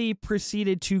immediately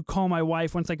proceeded to call my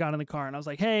wife once I got in the car, and I was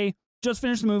like, hey, just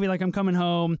finished the movie. Like, I'm coming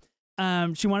home.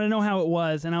 She wanted to know how it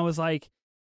was. And I was like,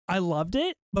 I loved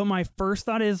it. But my first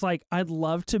thought is like, I'd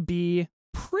love to be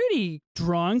pretty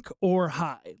drunk or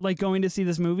high, like going to see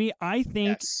this movie. I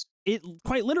think it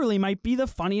quite literally might be the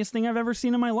funniest thing I've ever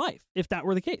seen in my life, if that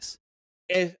were the case.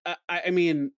 I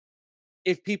mean,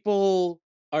 if people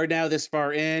are now this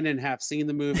far in and have seen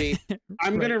the movie,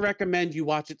 I'm going to recommend you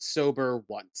watch it sober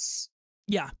once.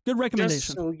 Yeah, good recommendation.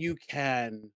 Just so you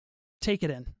can take it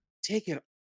in. Take it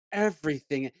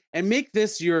everything and make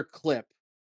this your clip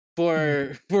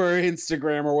for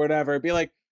Instagram or whatever. Be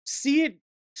like, see it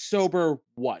sober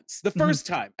once. The first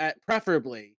time,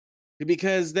 preferably,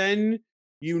 because then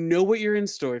you know what you're in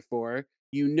store for.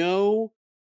 You know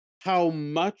how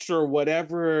much or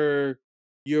whatever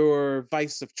your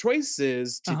vice of choice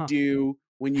is to do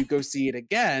when you go see it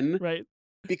again. Right.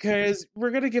 Because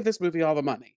we're going to give this movie all the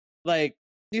money. Like,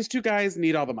 these 2 guys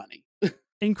need all the money.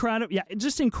 Incredible. Yeah,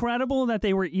 just incredible that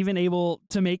they were even able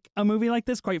to make a movie like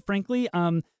this, quite frankly.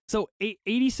 So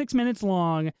 86 minutes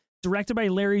long, directed by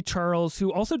Larry Charles,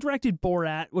 who also directed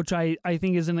Borat, which I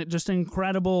think is just an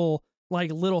incredible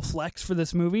like little flex for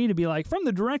this movie to be like, from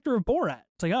the director of Borat.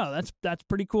 It's like, oh, that's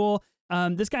pretty cool.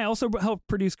 This guy also helped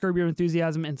produce Curb Your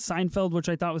Enthusiasm and Seinfeld, which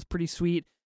I thought was pretty sweet.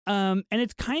 And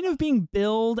it's kind of being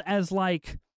billed as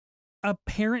like a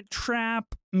Parent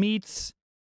Trap meets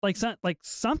like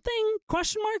something ?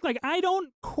 Like I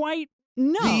don't quite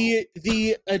know.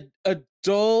 The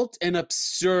adult and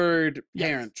absurd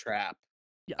Parent Trap.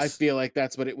 Yes. I feel like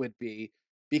that's what it would be,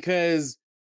 because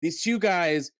these 2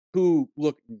 guys who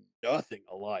look nothing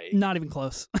alike, not even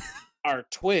close, are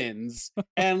twins,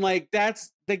 and like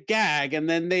that's the gag. And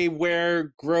then they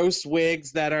wear gross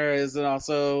wigs that is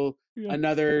also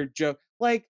another joke.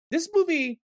 Like, this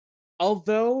movie,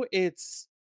 although it's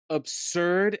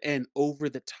absurd and over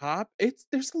the top,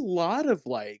 there's a lot of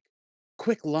like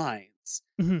quick lines.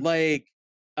 Mhm.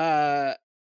 Uh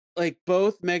like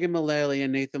both Megan Mullally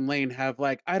and Nathan Lane have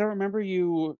like, I don't remember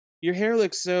you. Your hair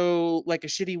looks so like a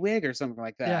shitty wig or something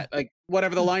like Yeah. that. Like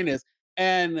whatever the line is,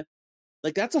 and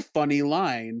like that's a funny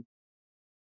line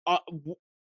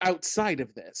outside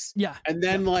of this. Yeah. And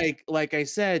Yeah. then like I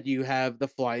said, you have the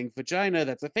flying vagina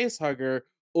that's a face hugger,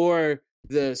 or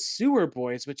the sewer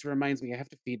boys, which reminds me, I have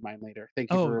to feed mine later.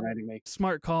 Thank you for Oh, reminding me.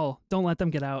 smart call. Don't let them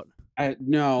get out.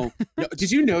 No, no.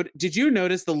 Did you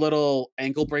notice the little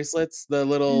ankle bracelets? The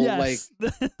little like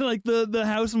Yes. Like the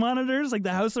house monitors, like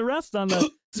the house arrest on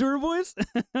the sewer boys.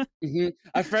 Mhm.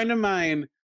 A friend of mine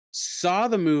saw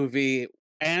the movie,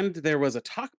 and there was a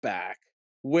talk back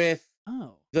with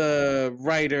Oh. the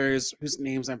writers whose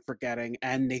names I'm forgetting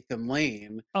and Nathan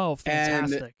Lane. Oh, And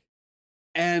fantastic.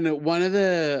 and one of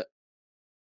the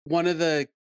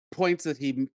points that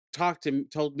he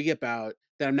told me about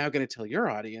that I'm now going to tell your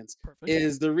audience Perfect.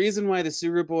 is the reason why the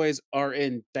Sewer Boys are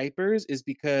in diapers is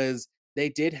because they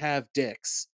did have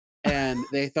dicks and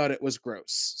they thought it was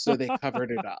gross, so they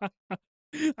covered it up.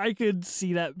 I could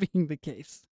see that being the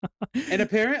case. And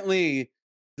apparently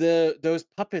those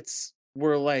puppets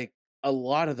were like a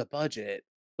lot of the budget.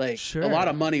 Like a lot Sure.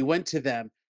 of money went to them.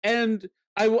 And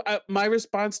my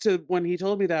response to when he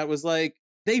told me that was like,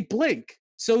 they blink.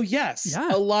 So yes,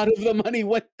 Yeah. a lot of the money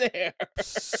went there.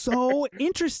 So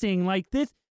interesting. Like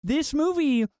this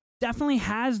movie definitely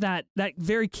has that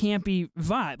very campy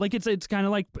vibe. Like it's kind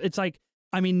of like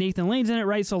I mean Nathan Lane's in it,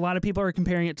 right? So a lot of people are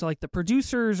comparing it to like the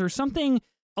producers or something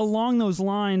along those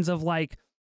lines of like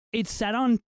it's set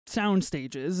on sound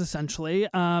stages essentially,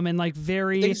 and like I think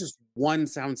very it's just one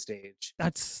soundstage.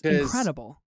 that's 'Cause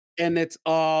incredible. and it's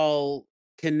all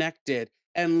connected.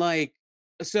 And like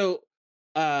so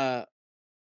uh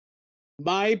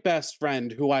my best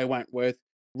friend who I went with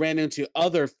ran into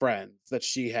other friends that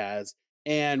she has,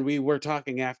 and we were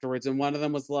talking afterwards, and one of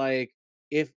them was like,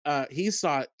 if he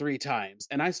saw it 3 times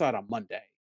and I saw it on Monday.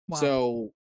 Wow.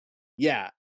 So yeah.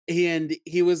 And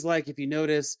he was like, if you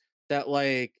notice that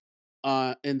like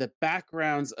in the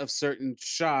backgrounds of certain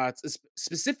shots,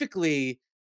 specifically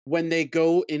when they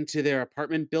go into their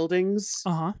apartment buildings,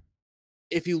 Uh-huh.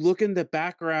 if you look in the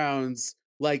backgrounds,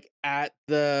 like at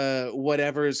the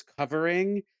whatever's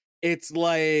covering, it's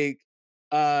like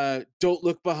don't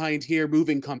look behind here,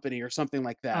 moving company or something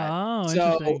like that. Oh,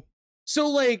 So interesting. so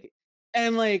like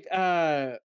and like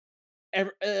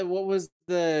what was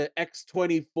the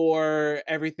X24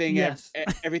 everything Yes.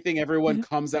 everything everyone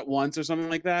comes at once or something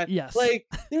like that. Yes. Like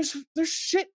there's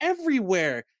shit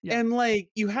everywhere, Yeah. and like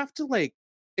you have to like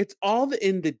it's all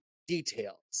in the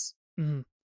details. Mhm.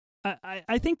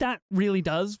 I think that really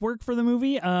does work for the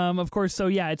movie. Of course, so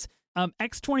yeah, it's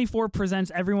X24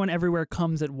 presents Everyone Everywhere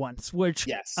Comes at Once, which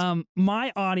Yes.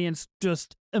 my audience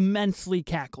just immensely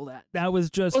cackled at. That was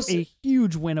just Well, a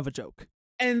huge win of a joke.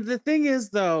 and the thing is,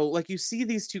 though, like you see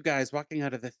these two guys walking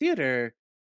out of the theater,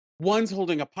 one's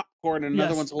holding a popcorn and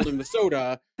another Yes. one's holding the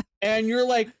soda, and you're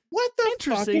like, "What the fuck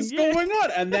Interesting. is Yeah. going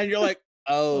on?" And then you're like,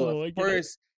 "Oh, of Oh, I get it.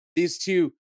 course, these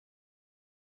two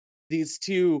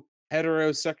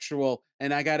heterosexual."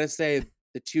 And I gotta say,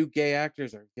 the two gay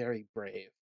actors are very brave,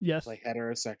 Yes. like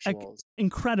heterosexuals,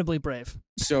 Incredibly brave.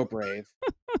 so brave.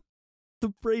 The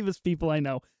bravest people I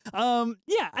know.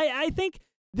 Yeah, I think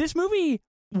this movie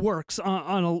works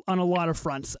on a lot of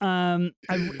fronts.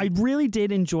 I really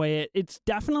did enjoy it. It's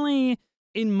definitely,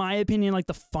 in my opinion, like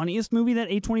the funniest movie that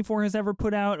A24 has ever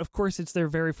put out. Of course, it's their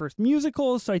very first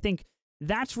musical, so I think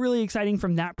that's really exciting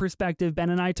from that perspective. Ben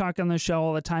and I talk on the show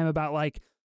all the time about like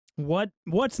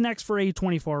what's next for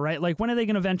A24, right? Like when are they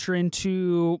going to venture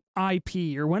into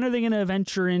IP, or when are they going to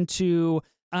venture into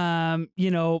a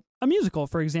musical,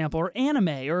 for example, or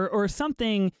anime, or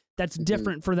something that's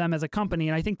different for them as a company.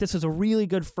 And I think this is a really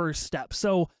good first step.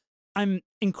 So I'm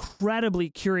incredibly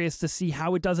curious to see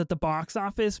how it does at the box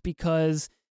office, because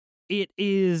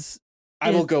I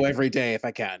will go every day if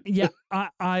I can. Yeah,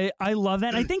 I love that.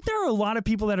 And I think there are a lot of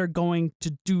people that are going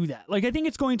to do that. Like, I think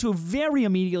it's going to very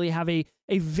immediately have a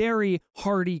very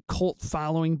hearty cult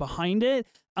following behind it.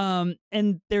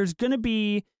 And there's going to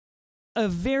be a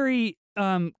very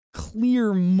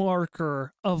clear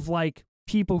marker of like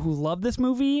people who love this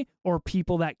movie or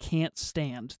people that can't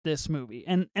stand this movie.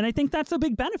 And I think that's a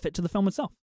big benefit to the film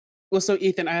itself. Well, so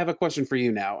Ethan, I have a question for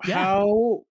you now. Yeah.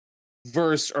 How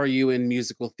versed are you in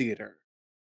musical theater?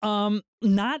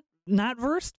 Not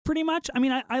versed, pretty much. I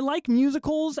mean, I like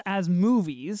musicals as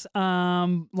movies,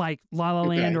 like La La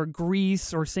Land or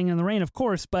Grease or Singing in the Rain, of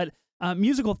course. But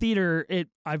musical theater,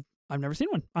 I've never seen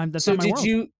one. That's So not my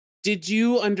world. did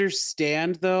you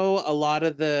understand though a lot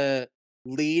of the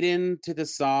lead in to the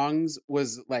songs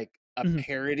was like a Mhm.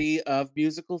 parody of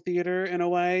musical theater in a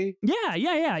way.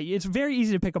 Yeah. It's very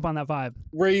easy to pick up on that vibe.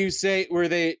 Where you say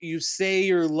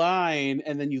your line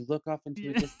and then you look off into the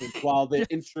Yeah. distance while the Yeah.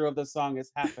 intro of the song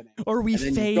is happening, Or we and then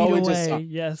you fade go into away. song.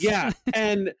 Yes. Yeah,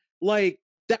 and, like,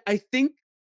 that I think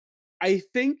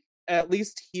at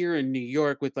least here in New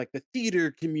York with, like, the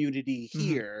theater community Mhm.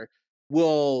 here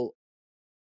will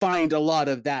find a lot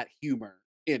of that humor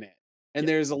in it, and Yeah.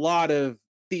 there's a lot of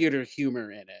theater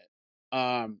humor in it,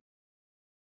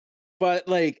 but,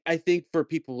 like, I think for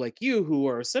people like you who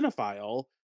are a cinephile,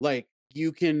 like,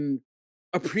 you can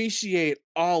appreciate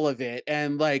all of it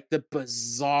and, like, the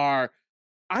bizarre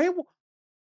I w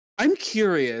I'm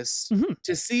curious Mhm.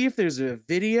 to see if there's a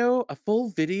full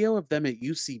video of them at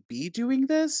UCB doing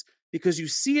this, because you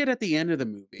see it at the end of the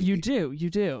You movie,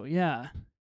 do. Yeah.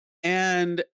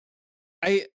 and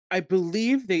I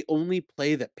believe they only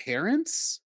play the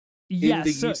parents in Yes.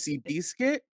 the So UCB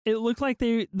skit. it looked like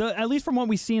at least from what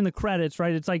we see in the credits,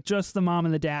 right? It's like just the mom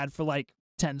and the dad for like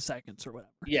 10 seconds or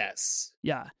whatever. Yes.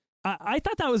 Yeah. I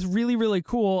thought that was really, really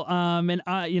cool. And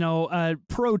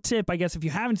pro tip, I guess, if you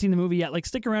haven't seen the movie yet, like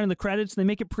stick around in the credits. They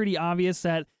make it pretty obvious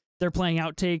that they're playing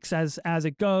outtakes as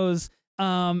it goes.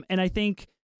 And I think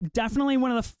definitely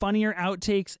one of the funnier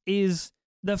outtakes is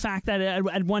the fact that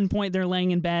at one point they're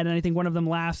laying in bed and I think one of them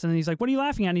laughs and he's like, "What are you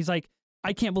laughing at?" And he's like,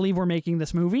 "I can't believe we're making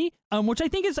this movie," which I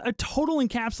think is a total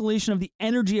encapsulation of the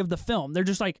energy of the film. They're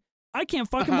just like, "I can't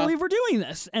fucking Uh-huh. believe we're doing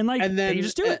this," and like And they then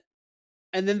just do it.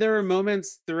 and then there are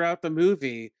moments throughout the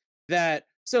movie that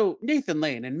so Nathan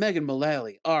Lane and Megan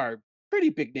Mullally are pretty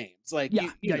big names. Like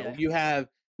Yeah. you have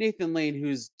Nathan Lane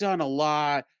who's done a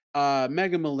lot,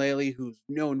 Megan Mullally who's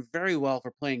known very well for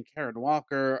playing Karen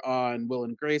Walker on Will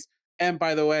and Grace. And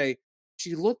by the way,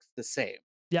 she looks the same.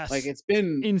 Like Yes, it's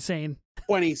been insane.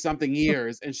 20 something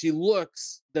years and she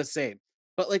looks the same.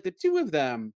 But like the two of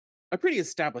them are pretty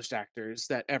established actors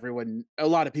that a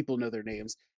lot of people know their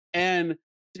names. And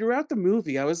throughout the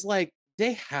movie, I was like,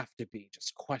 they have to be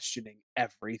just questioning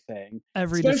everything.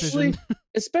 Every decision.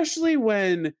 Especially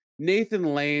when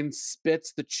Nathan Lane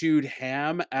spits the chewed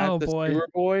ham at Oh the boy. sewer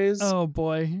boys. Oh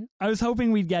boy. I was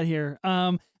hoping we'd get here.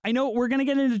 I know we're gonna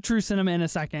get into true cinema in a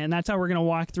second, and that's how we're gonna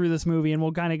walk through this movie, and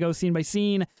we'll kind of go scene by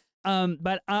scene.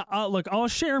 But I'll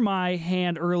share my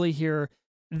hand early here.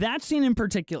 That scene in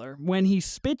particular, when he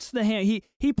spits the ham,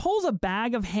 he pulls a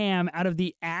bag of ham out of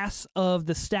the ass of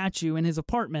the statue in his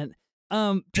apartment.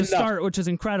 To start, which is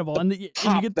incredible, and you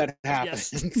get that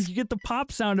happens. Yes, you get the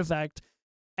pop sound effect,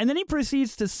 and then he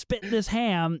proceeds to spit this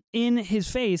ham in his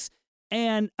face,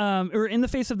 and or in the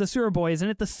face of the sewer boys, and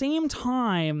at the same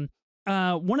time,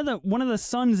 one of the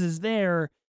sons is there,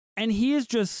 and he is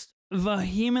just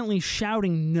vehemently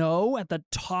shouting no at the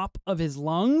top of his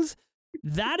lungs.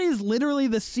 That is literally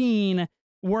the scene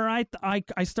where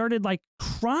I started like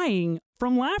crying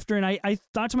from laughter, and I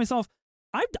thought to myself,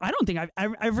 I don't think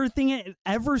I've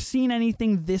ever seen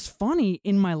anything this funny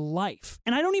in my life,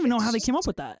 and I don't even know how they came up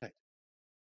with that.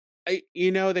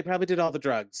 They probably did all the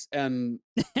drugs, and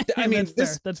I mean,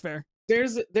 that's fair.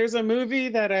 There's a movie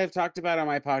that I've talked about on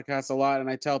my podcast a lot, and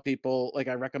I tell people, like,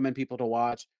 I recommend people to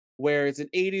watch, where it's an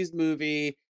 80s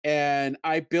movie, and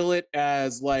I bill it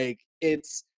as like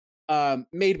it's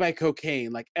made by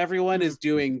cocaine. Like everyone is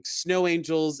doing snow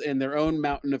angels in their own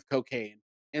mountain of cocaine,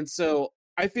 and so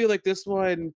I feel like this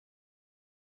one,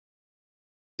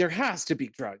 there has to be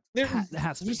drugs. There has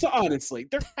to be. Just honestly,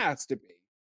 there has to be.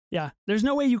 Yeah, there's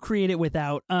no way you create it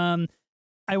without. I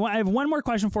have one more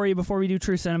question for you before we do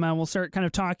true cinema, and we'll start kind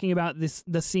of talking about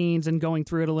the scenes and going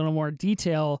through it a little more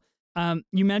detail.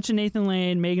 You mentioned Nathan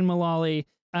Lane, Megan Mullally.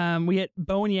 We get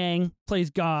Bowen Yang plays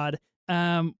God,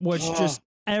 which just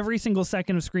every single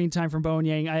second of screen time from Bowen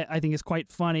Yang, I think is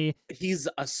quite funny. He's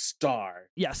a star.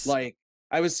 Yes. Like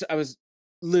I was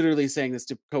literally saying this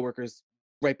to coworkers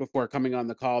right before coming on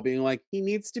the call, being like, he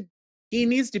needs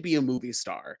to be a movie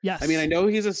star. Yes. I mean, I know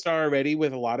he's a star already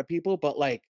with a lot of people, but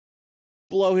like,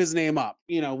 blow his name up.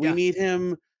 We need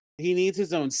him. He needs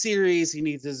his own series. He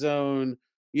needs his own,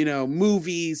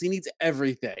 movies. He needs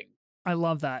everything. I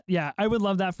love that. Yeah, I would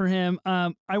love that for him.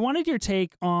 I wanted your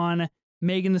take on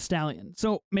Megan Thee Stallion.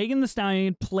 So Megan Thee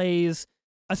Stallion plays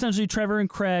essentially Trevor and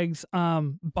Craig's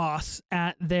boss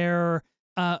at their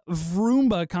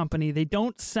Vroomba company. They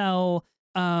don't sell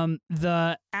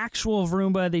the actual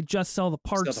Vroomba. They just sell the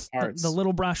parts, the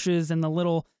little brushes and the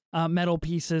little metal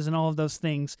pieces and all of those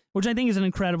things, which I think is an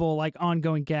incredible like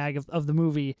ongoing gag of the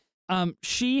movie.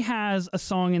 She has a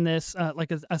song in this,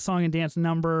 like a song and dance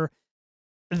number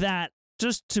that,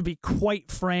 just to be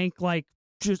quite frank, like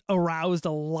just aroused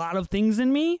a lot of things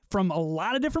in me from a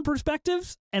lot of different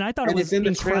perspectives, and I thought it was in the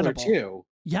incredible. trailer too.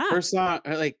 Yeah, her song,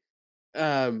 like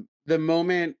the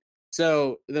moment,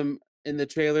 so the in the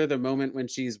trailer, the moment when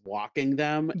she's walking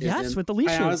them is Yes, in, with the and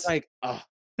I was leashes. like, oh,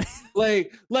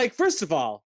 like first of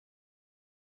all,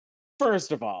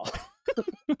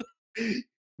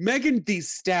 Megan Thee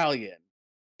Stallion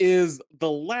is the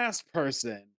last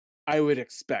person I would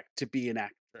expect to be an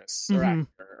actress or Mm-hmm.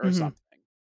 actor or Mm-hmm. something.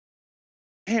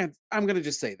 And I'm gonna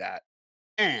just say that.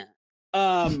 Eh.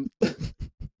 Um,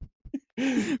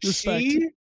 Respect.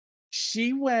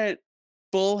 she went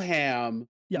full ham,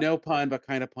 Yeah. no pun, but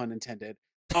kind of pun intended,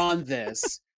 on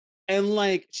this. And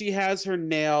like she has her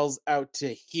nails out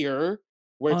to here,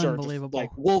 which are just like Unbelievable.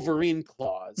 Wolverine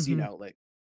claws, Mm-hmm. like,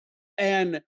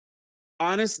 and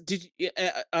honest, did you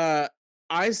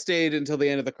I stayed until the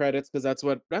end of the credits because that's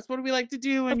what we like to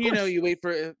do, Of and course. you wait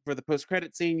for the post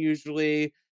credit scene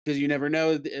usually because you never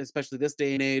know, especially this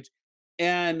day and age.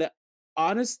 And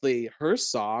honestly, her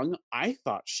song, I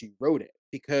thought she wrote it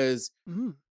Mm-hmm.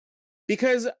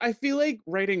 because I feel like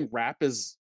writing rap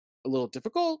is a little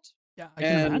difficult, Yeah, I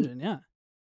can and imagine.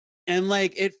 Yeah.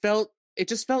 like it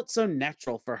just felt so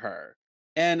natural for her.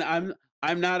 And I'm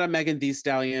not a Megan Thee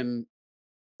Stallion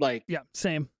like Yeah.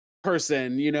 Same.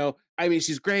 person, I mean,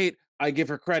 she's great. I give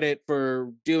her credit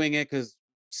for doing it because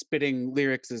spitting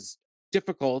lyrics is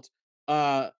difficult.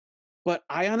 Uh, but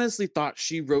I honestly thought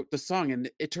she wrote the song, and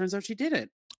it turns out she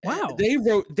didn't. Wow. They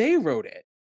wrote it.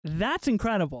 That's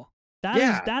incredible.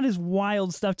 Yeah. That is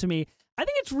wild stuff to me. I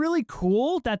think it's really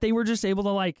cool that they were just able to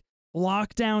like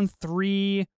lock down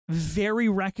three very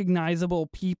recognizable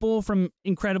people from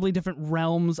incredibly different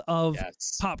realms of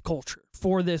Yes. pop culture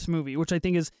for this movie, which I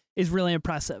think is really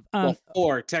impressive. Well,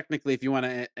 four technically, if you want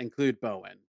to include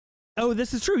Bowen. Oh,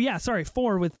 this is true. Yeah, sorry,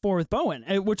 four with Bowen,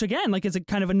 which again, like, is a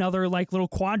kind of another like little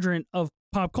quadrant of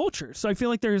pop culture. So I feel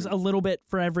like there's a little bit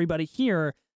for everybody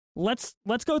here. Let's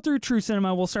go through True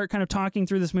Cinema. We'll start kind of talking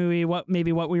through this movie, what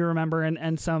we remember,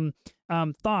 and some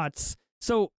thoughts.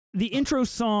 So the intro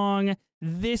song,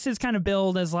 this is kind of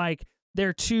billed as like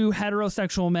they're two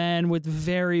heterosexual men with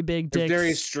very big dicks,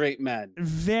 Very straight men,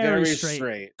 very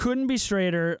straight. Couldn't be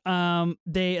straighter.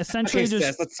 They essentially okay,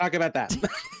 sis, let's talk about that.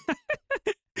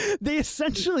 They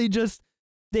essentially just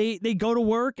they go to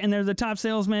work and they're the top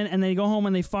salesman, and they go home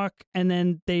and they fuck, and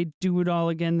then they do it all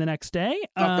again the next day.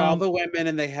 Fuck all the women,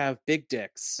 and they have big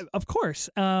dicks. Of course.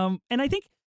 And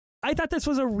I thought this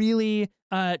was a really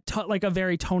like a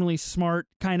very tonally smart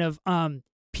kind of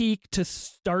peak to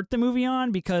start the movie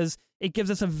on, because it gives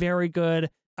us a very good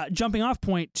jumping off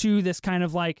point to this kind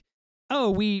of like, oh,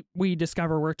 we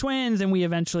discover we're twins, and we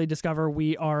eventually discover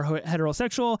we are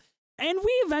heterosexual, and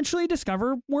we eventually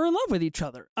discover we're in love with each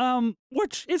other.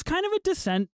 Which is kind of a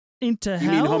descent into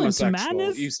hell, into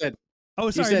madness. You said, oh,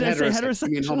 sorry, did I say heterosexual?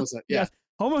 You mean homosexual. Yeah. Yes,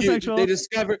 homosexual. They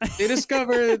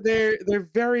discover they're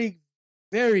very,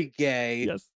 very gay.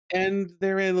 Yes. And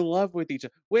they're in love with each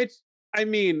other. Which, I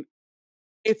mean,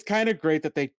 it's kind of great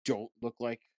that they don't look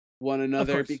like one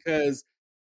another, because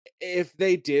if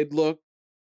the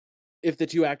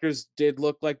two actors did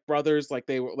look like brothers, like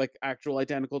they were like actual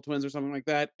identical twins or something like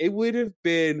that, it would have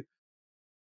been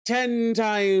 10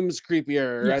 times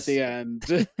creepier at the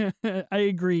end. I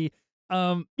agree.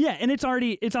 Yeah, and it's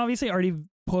obviously already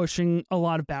pushing a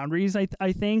lot of boundaries, I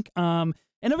think. In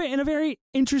a very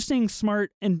interesting,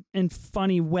 smart, and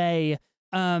funny way.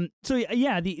 So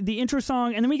yeah, the intro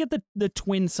song, and then we get the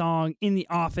twin song in the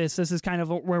office. This is kind of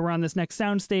where we're on this next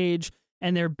soundstage,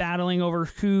 and they're battling over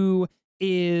who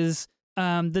is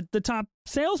the top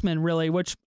salesman, really,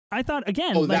 which I thought,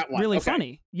 again, like, really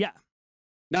funny. Yeah.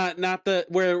 Not the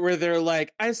where they're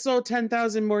like, I sold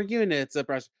 10,000 more units of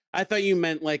brush. I thought you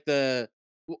meant like that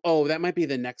might be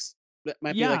the next, that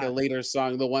might be like a later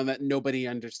song, the one that nobody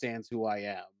understands who I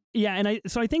am. Yeah, and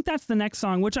I think that's the next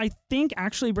song, which I think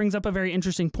actually brings up a very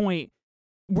interesting point.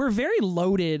 We're very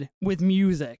loaded with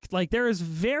music. Like, there is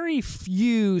very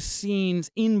few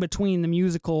scenes in between the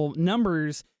musical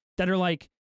numbers that are like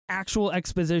actual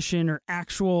exposition or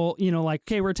actual, like,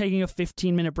 okay, we're taking a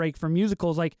 15-minute break from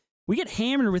musicals. Like, we get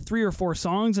hammered with 3 or 4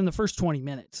 songs in the first 20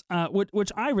 minutes,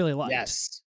 which I really liked.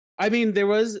 Yes. I mean, there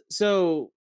was,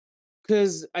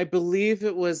 because I believe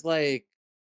it was like,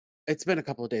 it's been a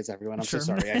couple of days, everyone. I'm so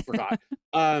sorry. I forgot.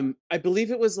 I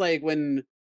believe it was like when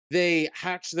they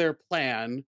hatched their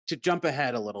plan, to jump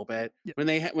ahead a little bit, when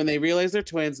they realized they're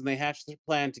twins and they hatched their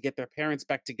plan to get their parents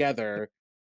back together,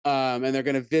 and they're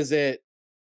going to visit.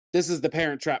 This is the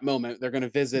Parent Trap moment. They're going to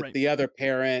visit the other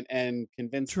parent and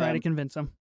try to convince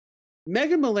them.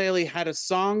 Megan Mullally had a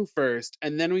song first,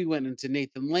 and then we went into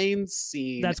Nathan Lane's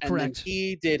scene. That's correct. And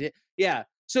he did it. Yeah.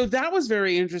 So that was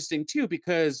very interesting too,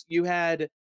 because you had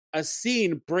a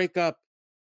scene break up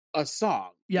a song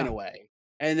in a way,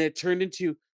 and it turned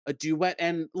into, a duet,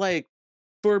 and like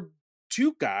for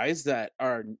two guys that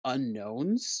are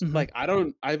unknowns, Mhm. like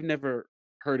I've never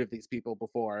heard of these people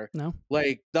before. No.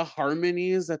 Like the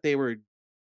harmonies that they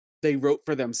wrote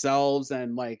for themselves,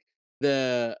 and like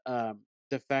the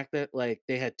fact that like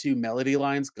they had two melody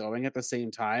lines going at the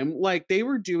same time, like they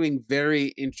were doing very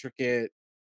intricate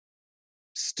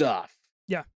stuff.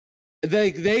 Yeah.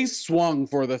 They swung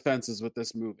for the fences with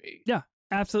this movie. Yeah.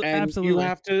 And you Absolutely.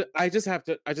 have to I just have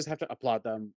to applaud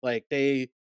them. Like they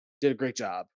did a great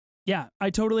job. Yeah, I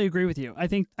totally agree with you. I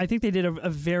think they did a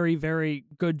very very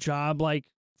good job, like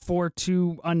for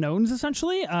two unknowns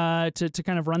essentially, to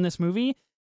kind of run this movie.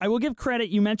 I will give credit.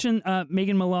 You mentioned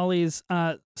Megan Mullally's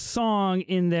song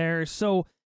in there, so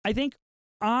I think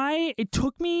it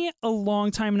took me a long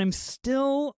time, and I'm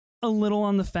still a little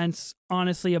on the fence,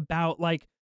 honestly, about like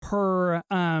her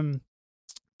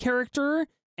character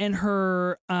and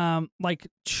her like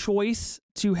choice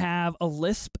to have a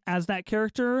lisp as that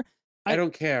character. I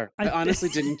don't care. I I honestly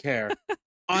didn't care.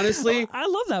 Honestly, I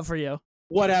love that for you.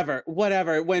 whatever.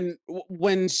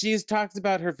 When she's talks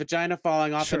about her vagina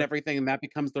falling off and Sure. everything, and that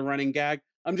becomes the running gag,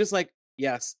 I'm just like,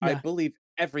 yes, I Yeah. believe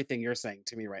everything you're saying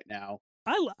to me right now.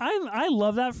 I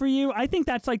love that for you. I think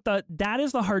that's like that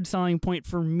is the hard selling point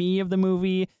for me of the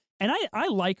movie. And I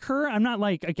like her. I'm not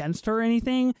like against her or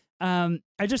anything. I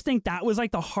just think that was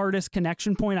like the hardest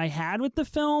connection point I had with the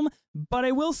film. But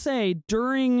I will say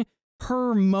during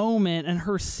her moment and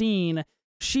her scene,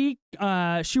 she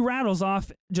rattles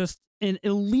off just an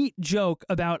elite joke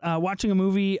about watching a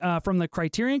movie from the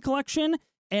Criterion Collection.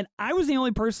 And I was the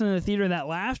only person in the theater that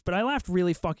laughed, but I laughed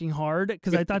really fucking hard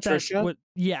because I thought Patricia?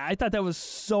 I thought that was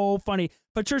so funny.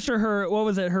 Patricia, what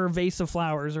was it? Her vase of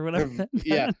flowers or whatever.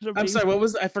 Yeah. I'm sorry,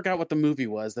 I forgot what the movie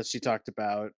was that she talked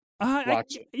about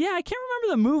watching. I can't remember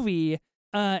the movie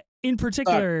in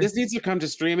particular. This needs to come to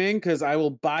streaming because I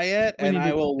will buy it We and need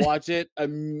I to- will watch it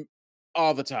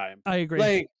all the time. I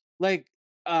agree. Like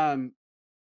um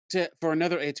for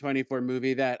another A24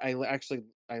 movie that I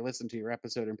listened to your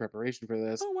episode in preparation for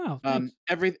this. Oh wow. Thanks.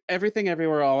 Everything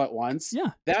Everywhere All at Once. Yeah.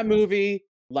 That movie,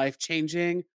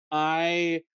 life-changing.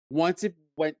 Once it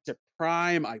went to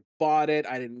Prime, I bought it.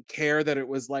 I didn't care that it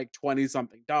was like 20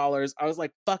 something dollars. I was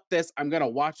like, fuck this. I'm going to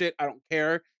watch it. I don't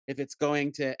care if it's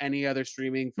going to any other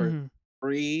streaming for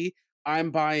free.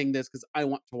 I'm buying this cuz I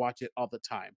want to watch it all the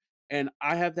time. And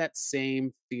I have that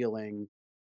same feeling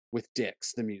with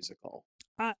Dix the musical.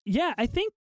 Yeah, I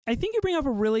think you bring up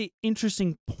a really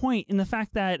interesting point in the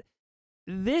fact that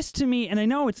this to me, and I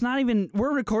know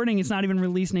we're recording, it's not even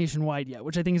released nationwide yet,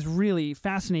 which I think is really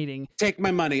fascinating. Take my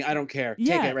money. I don't care.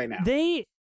 Yeah, take it right now.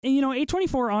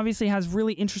 A24 obviously has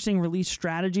really interesting release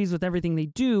strategies with everything they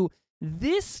do.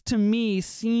 This to me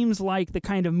seems like the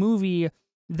kind of movie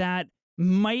that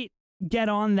might get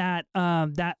on that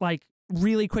like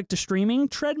really quick to streaming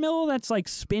treadmill that's like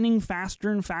spinning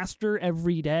faster and faster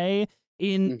every day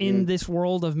in this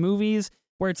world of movies,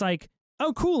 where it's like,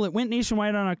 oh cool, it went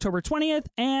nationwide on October 20th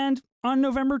and on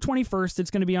November 21st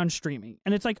it's going to be on streaming,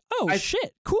 and it's like, oh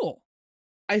shit, cool.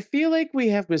 I feel like we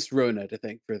have Miss Rona to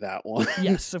thank for that one.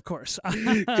 Yes, of course.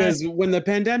 Because when the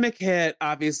pandemic hit,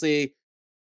 obviously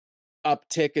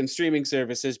uptick in streaming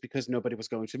services because nobody was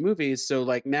going to movies. So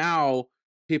like now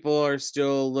people are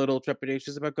still a little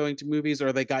trepidatious about going to movies,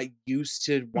 or they got used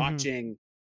to watching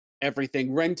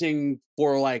everything, renting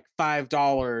for like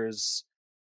 $5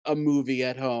 a movie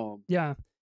at home. Yeah.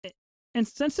 And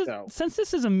since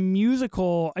this is a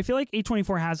musical, I feel like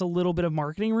A24 has a little bit of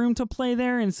marketing room to play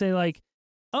there and say like,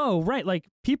 oh, right, like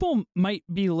people might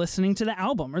be listening to the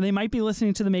album, or they might be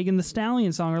listening to the Megan Thee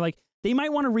Stallion song, or like they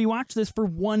might want to rewatch this for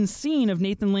one scene of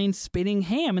Nathan Lane spitting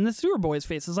ham in the Sewer Boys'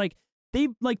 faces. Like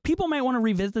people might want to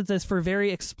revisit this for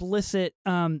very explicit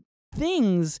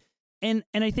things, and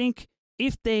I think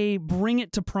if they bring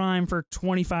it to Prime for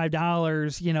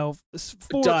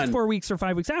 $25, 4 weeks or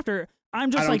 5 weeks after,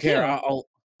 I'm just like, care. Yeah,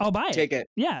 I'll buy it. Take it.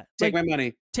 Yeah, take like, my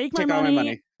money. Take my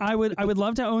money. I would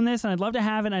love to own this, and I'd love to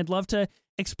have it. And I'd love to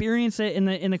experience it in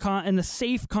the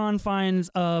safe confines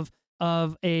of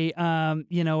a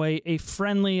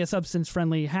substance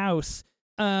friendly house.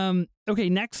 Okay,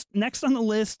 next on the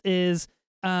list is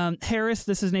Harris.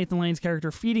 This is Nathan Lane's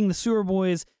character feeding the Sewer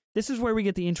Boys. This is where we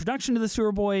get the introduction to the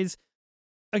Sewer Boys.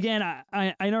 Again,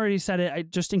 I already said it.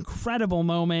 Just incredible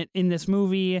moment in this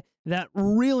movie that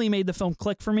really made the film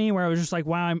click for me, where I was just like,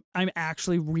 wow, I'm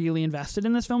actually really invested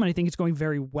in this film, and I think it's going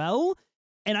very well.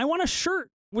 And I want a shirt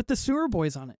with the Sewer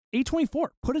Boys on it. A24,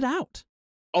 put it out.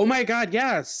 Oh my God,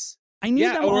 yes. I need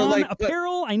them on like,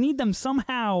 apparel. I need them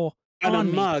somehow on a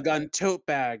mug, on tote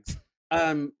bags.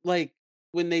 Like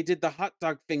when they did the hot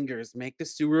dog fingers, make the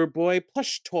Sewer Boy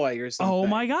plush toy or something. Oh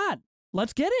my God.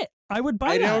 Let's get it. I would buy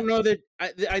I that. don't know that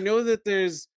I know that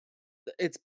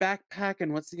it's Backpack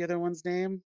and what's the other one's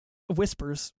name?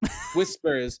 Whispers.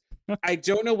 Whispers. I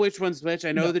don't know which one's which.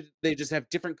 I know No. that they just have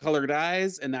different colored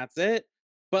eyes and that's it.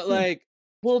 But like,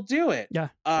 we'll do it. Yeah.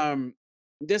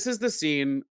 This is the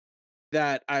scene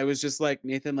that I was just like,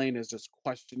 Nathan Lane is just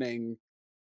questioning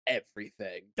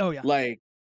everything. Oh yeah. Like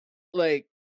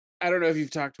I don't know if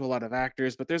you've talked to a lot of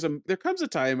actors, but there comes a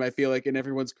time I feel like in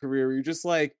everyone's career where you're just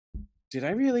like, did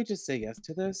I really just say yes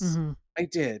to this? Mm-hmm. I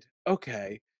did.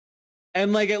 Okay.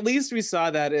 And like at least we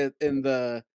saw that in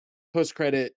the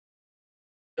post-credit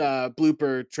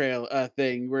blooper trail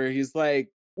thing where he's like,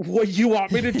 what, you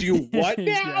want me to do what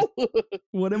now?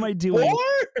 What am I doing?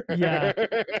 More? Yeah.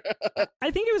 I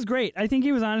think it was great. I think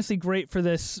he was honestly great for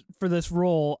this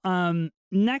role.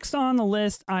 Next on the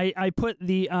list, I put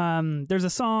the there's a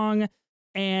song,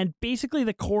 and basically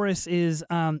the chorus is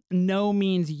no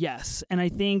means yes. And I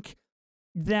think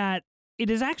that it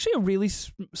is actually a really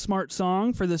smart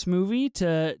song for this movie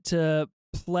to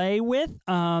play with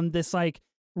this like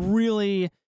really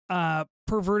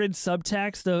perverted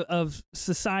subtext of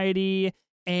society,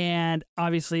 and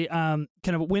obviously kind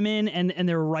of women and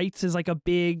their rights is like a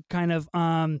big kind of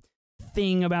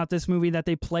thing about this movie that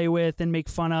they play with and make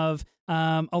fun of,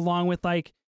 along with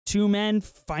like two men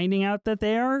finding out that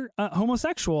they are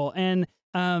homosexual. And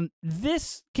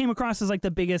this came across as like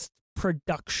the biggest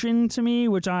production to me,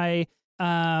 which I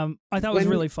thought was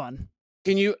really fun.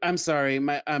 Can you? I'm sorry,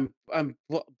 I'm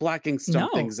blacking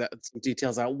some things, some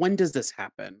details out. When does this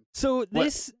happen? So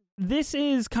this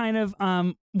is kind of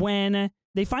when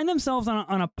they find themselves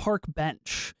on a park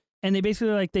bench, and they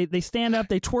basically like they stand up,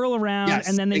 they twirl around, yes,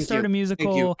 and then they start a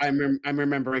musical. I'm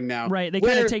remembering now. Right, they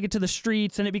kind of take it to the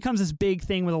streets, and it becomes this big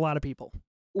thing with a lot of people.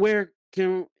 Where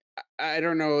can I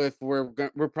don't know if we're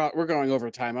going over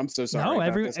time. I'm so sorry. No,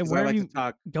 wherever like you to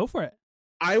talk. Go for it.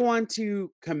 I want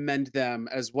to commend them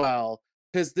as well,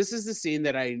 because this is the scene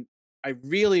that I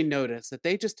really noticed that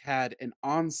they just had an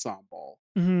ensemble.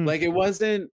 Mm-hmm. Like it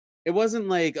wasn't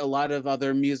like a lot of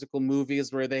other musical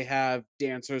movies where they have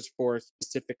dancers for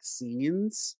specific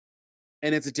scenes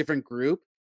and it's a different group.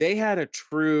 They had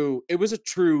it was a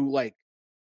true like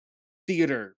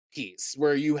theater piece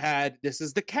where you had, this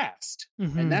is the cast,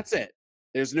 mm-hmm, and that's it.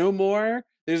 There's no more.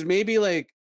 There's maybe like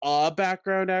a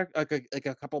background act, like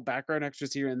a couple background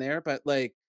extras here and there, but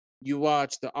like you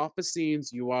watch the office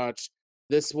scenes, you watch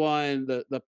this one,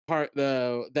 the part,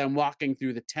 them walking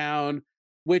through the town,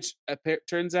 which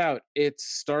turns out it's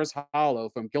Stars Hollow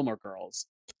from Gilmore Girls.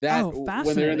 That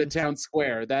when they're in the town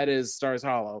square, that is Stars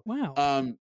Hollow.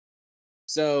 Wow.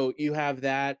 So you have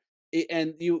that,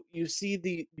 and you just see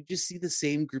the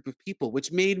same group of people,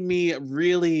 which made me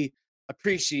really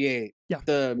appreciate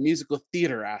the musical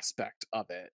theater aspect of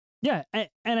it. Yeah,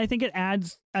 and I think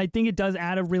it does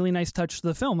add a really nice touch to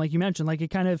the film, like you mentioned. Like it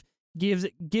kind of gives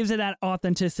it that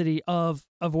authenticity of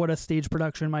what a stage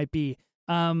production might be.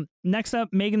 Next up,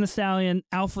 Megan Thee Stallion,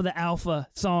 Alpha the Alpha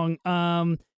song.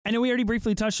 I know we already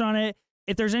briefly touched on it.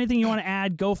 If there's anything you want to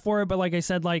add, go for it. But like I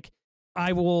said, like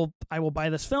I will buy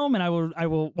this film and I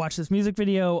will watch this music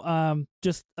video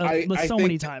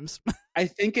many times. I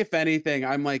think if anything,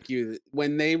 I'm like you.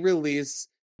 When they release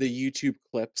the YouTube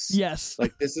clips, yes,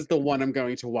 like this is the one I'm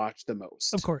going to watch the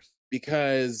most, of course,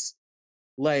 because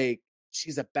like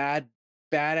she's a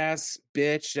badass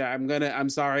bitch. I'm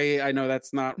sorry, I know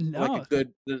that's not like a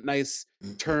good nice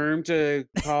term to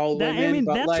call women. I mean,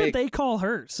 but that's like, what they call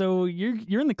her, so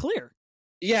you're in the clear.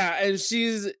 Yeah, and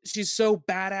she's so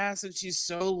badass, and she's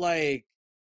so like,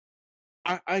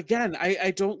 I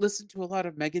don't listen to a lot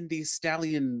of Megan Thee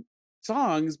Stallion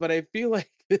songs, but I feel like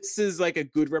this is like a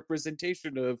good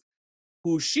representation of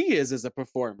who she is as a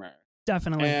performer.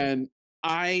 Definitely. And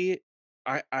I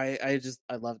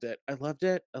loved it. I loved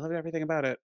everything about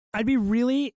it. I'd be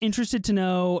really interested to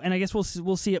know, and I guess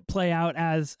we'll see it play out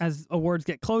as awards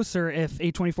get closer, if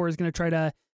A24 is going to try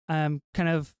to kind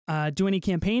of do any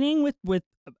campaigning with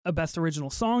a best original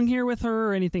song here with her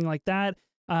or anything like that.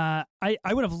 I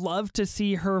would have loved to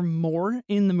see her more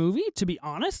in the movie, to be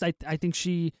honest. I think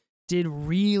she did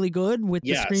really good with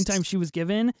the screen time she was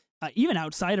given, even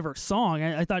outside of her song.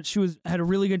 I thought she had a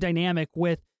really good dynamic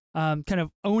with kind of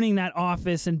owning that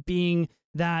office and being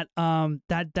that bad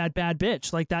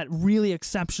bitch, like that really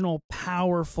exceptional,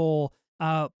 powerful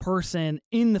person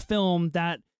in the film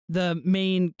that the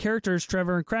main characters,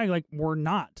 Trevor and Craig, like were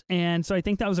not. And so I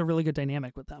think that was a really good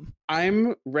dynamic with them.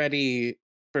 I'm ready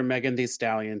for Megan Thee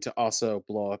Stallion to also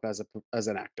blow up as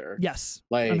an actor. Yes,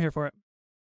 like I'm here for it.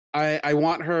 I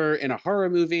want her in a horror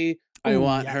movie. I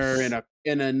want her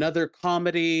in another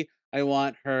comedy. I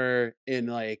want her in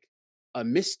like a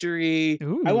mystery. I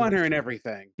Ooh. want her in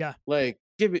everything. Yeah. Like,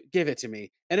 give it to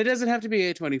me. And it doesn't have to be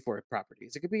A24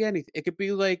 properties. It could be anything. It could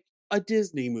be like a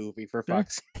Disney movie, for Sure.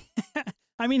 fuck's sake.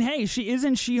 I mean, hey, she is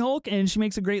in She-Hulk, and she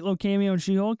makes a great little cameo in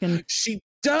She-Hulk, and she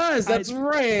does. That's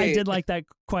right. I did like that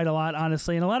quite a lot,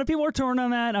 honestly, and a lot of people were torn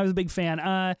on that. I was a big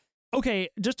fan. Okay,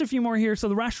 just a few more here. So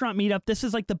the restaurant meetup. This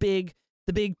is like the big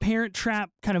Parent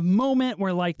Trap kind of moment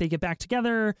where like they get back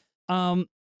together. Come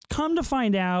to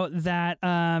find out that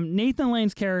Nathan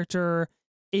Lane's character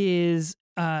is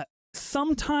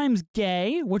sometimes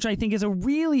gay, which I think is a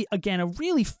really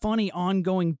funny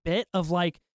ongoing bit of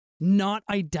like not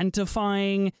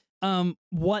identifying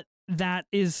what that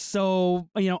is, so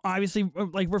obviously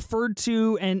like referred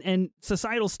to and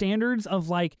societal standards of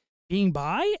like being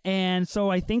bi. And so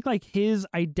I think like his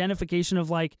identification of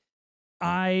like,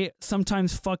 I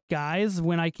sometimes fuck guys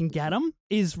when I can get them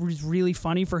is really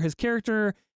funny for his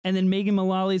character. And then Megan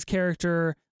Mullally's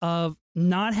character of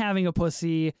not having a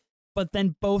pussy, but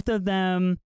then both of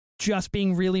them just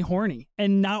being really horny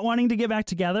and not wanting to get back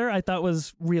together, I thought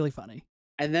was really funny.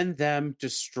 And then them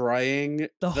destroying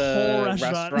the whole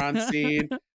restaurant scene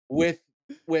with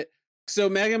so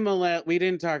Megan Mullally, we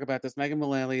didn't talk about this. Megan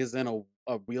Mullally is in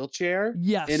a wheelchair.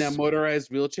 Yes. In a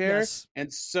motorized wheelchair. Yes.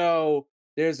 And so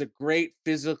there's a great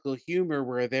physical humor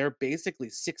where they're basically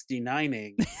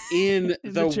 69ing in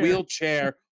the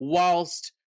wheelchair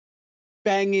whilst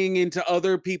banging into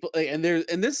other people. And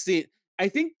this scene, I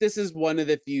think this is one of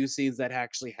the few scenes that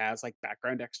actually has like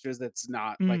background extras that's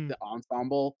not like the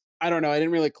ensemble. I don't know. I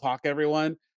didn't really clock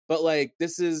everyone, but like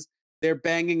they're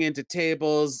banging into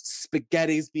tables,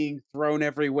 spaghetti's being thrown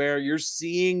everywhere. You're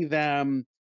seeing them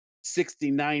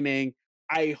 69ing.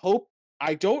 I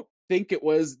don't think it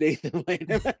was Nathan Lane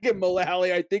and Megan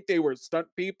Mullally. I think they were stunt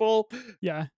people.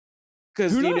 Yeah.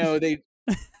 Because, who knows?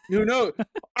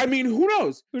 I mean, who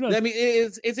knows? I mean,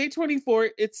 it's A24.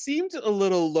 It seemed a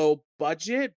little low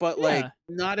budget, but like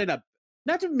not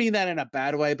to mean that in a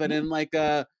bad way, but in like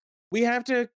we have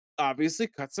to obviously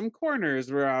cut some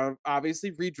corners. We're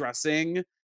obviously redressing,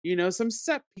 some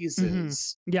set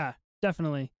pieces. Yeah,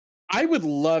 definitely. I would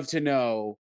love to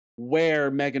know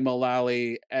where Megan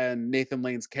Mullally and Nathan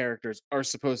Lane's characters are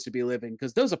supposed to be living,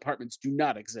 because those apartments do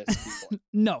not exist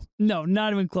anymore. No,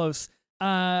 not even close.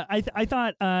 I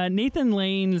thought Nathan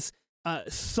Lane's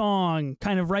song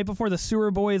kind of right before the Sewer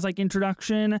Boys like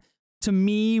introduction to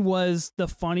me was the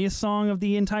funniest song of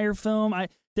the entire film.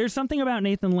 There's something about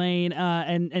Nathan Lane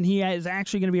and he is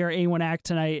actually going to be our A1 act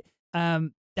tonight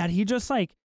that he just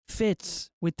like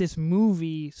fits with this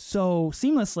movie so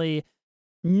seamlessly.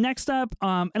 Next up,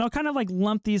 and I'll kind of like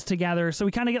lump these together. So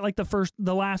we kind of get like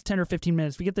the last 10 or 15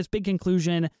 minutes. We get this big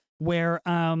conclusion where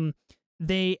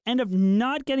they end up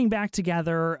not getting back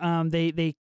together.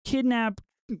 They kidnap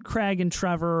Craig and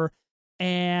Trevor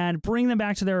and bring them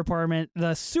back to their apartment.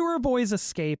 The Sewer Boys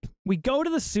escape. We go to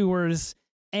the sewers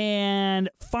and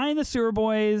find the Sewer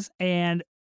Boys and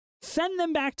send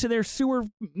them back to their sewer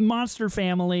monster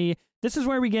family. This is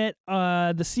where we get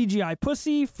the CGI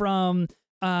pussy from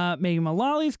Megan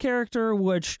Mullally's character,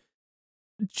 which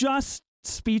just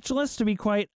speechless, to be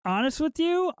quite honest with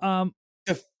you. I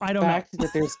don't know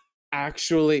that there's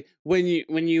actually when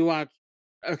you watch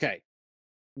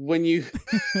when you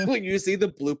when you see the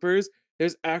bloopers,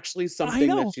 there's actually something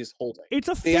that she's holding. It's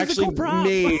a physical prop.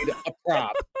 Made a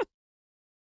prop.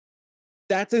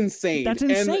 That's insane.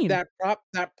 And that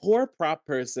poor prop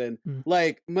person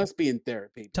like must be in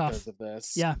therapy because of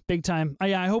this. Yeah, big time.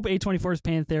 I hope A24 is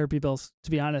paying therapy bills,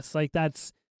 to be honest. Like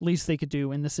that's least they could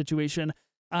do in this situation.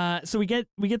 So we get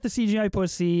the CGI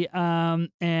pussy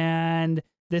and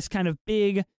this kind of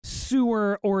big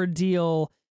sewer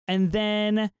ordeal, and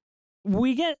then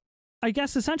we get, I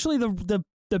guess, essentially the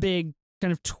big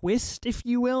kind of twist, if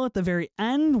you will, at the very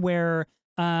end where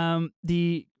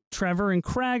the Trevor and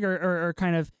Craig are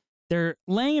kind of, they're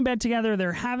laying in bed together.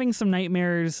 They're having some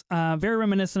nightmares, very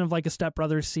reminiscent of like a Step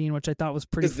Brothers scene, which I thought was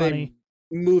pretty funny.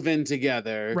 They move in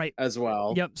together, right, as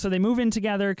well. Yep. So they move in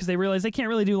together because they realize they can't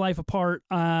really do life apart,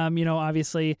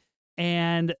 obviously.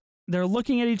 And they're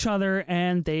looking at each other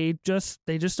and they just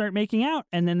start making out,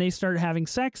 and then they start having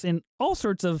sex in all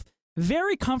sorts of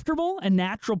very comfortable and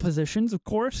natural positions, of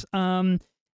course. And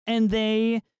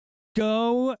they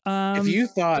go if you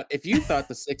thought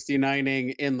the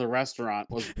 69ing in the restaurant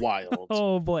was wild.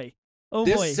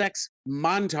 This sex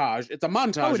montage, it's a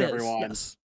montage, everyone.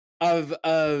 Yes.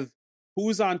 Of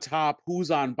who's on top,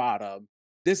 who's on bottom.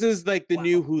 This is like the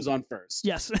new who's on first.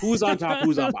 Yes. Who's on top,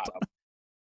 who's on bottom.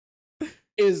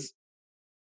 Is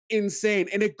insane.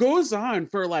 And it goes on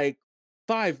for like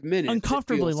 5 minutes.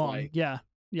 Uncomfortably long. Like. Yeah.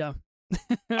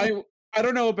 I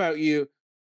don't know about you.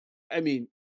 I mean,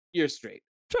 you're straight.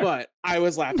 Sure. But I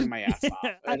was laughing my ass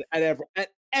off at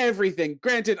everything.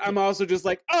 Granted, I'm Yeah. also just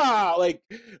like,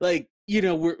 like, you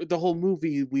know, we're the whole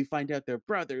movie, we find out they're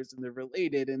brothers and they're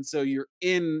related, and so you're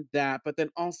in that, but then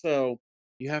also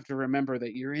you have to remember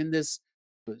that you're in this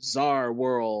bizarre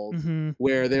world Mhm.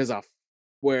 where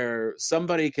where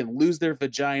somebody can lose their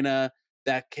vagina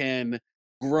that can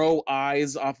grow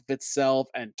eyes off of itself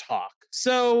and talk.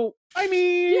 So, I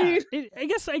Yeah, mean, I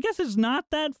guess it's not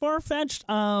that far-fetched.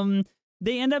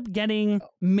 They end up getting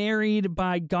married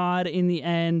by God in the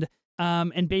end,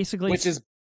 and basically which is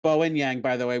Bowen Yang,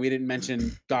 by the way. We didn't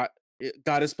mention God.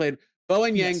 God is played.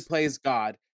 Bowen Yang yes. plays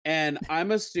God, and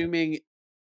I'm assuming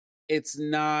it's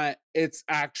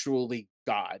actually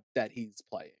God that he's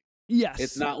playing. It's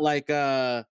Yes. not like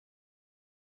a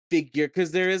figure,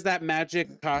 because there is that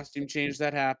magic costume change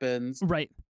that happens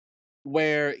Right.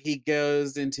 where he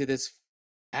goes into this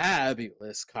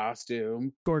fabulous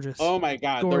costume. Gorgeous. Oh my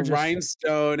god, the Gorgeous.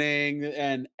 rhinestoning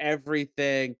and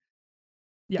everything.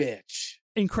 Yeah. Bitch.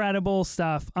 Incredible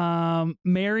stuff.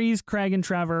 Marries Craig and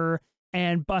Trevor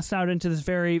and busts out into this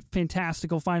very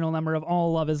fantastical final number of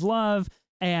All Love Is Love.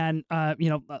 And,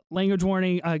 language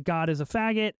warning, God is a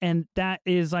faggot. And that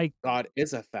is like God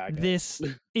is a faggot. this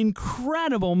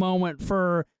incredible moment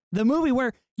for the movie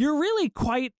where you're really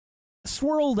quite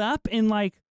swirled up in,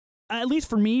 like, at least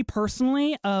for me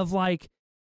personally, of like,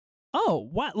 oh,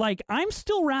 what? Like, I'm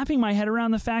still wrapping my head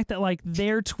around the fact that like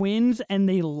they're twins and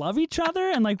they love each other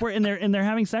and like they're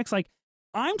having sex. Like,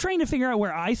 I'm trying to figure out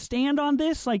where I stand on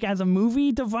this, like as a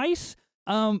movie device.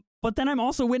 But then I'm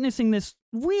also witnessing this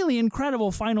really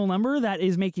incredible final number that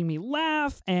is making me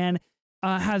laugh and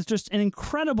has just an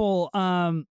incredible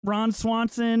Ron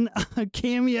Swanson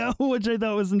cameo, which I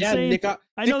thought was insane. Yeah,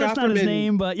 I know that's not his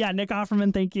name, but yeah, Nick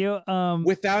Offerman, thank you.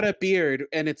 Without a beard,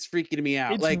 and it's freaking me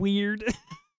out. It's like weird.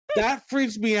 That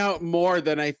freaks me out more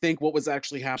than I think what was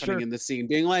actually happening Sure. in the scene.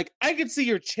 Being like, I can see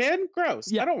your chin.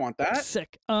 Gross. Yeah. I don't want that.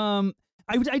 Sick. I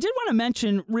did want to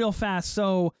mention real fast.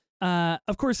 So,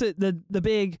 of course, the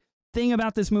big thing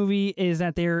about this movie is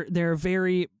that they're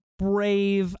very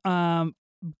brave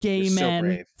gay men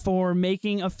brave. for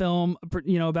making a film,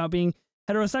 about being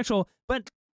heterosexual. But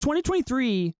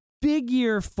 2023, big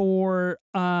year for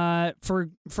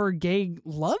gay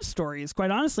love stories.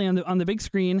 Quite honestly, on the big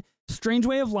screen, Strange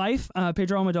Way of Life,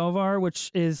 Pedro Almodovar,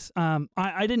 which is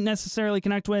I didn't necessarily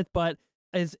connect with, but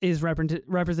is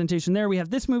representation there. We have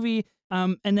this movie,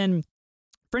 and then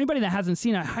for anybody that hasn't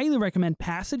seen, I highly recommend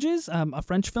Passages, a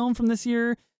French film from this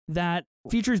year that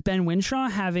features Ben Whishaw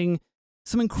having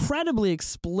some incredibly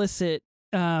explicit,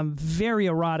 very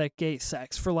erotic gay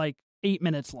sex for like 8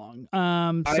 minutes long.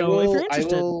 So if you're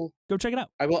interested, go check it out.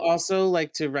 I will also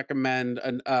like to recommend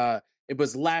it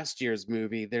was last year's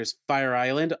movie. There's Fire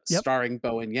Island, starring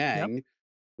Bowen Yang,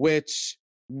 which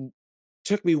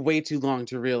took me way too long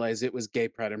to realize it was gay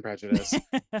Pride and Prejudice.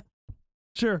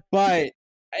 Sure. But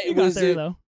it was there,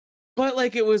 though. But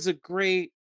like it was a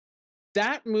great,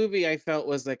 that movie I felt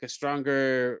was like a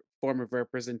stronger form of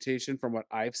representation from what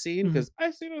I've seen, because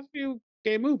I've seen a few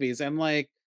gay movies and like,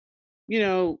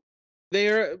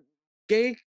 they're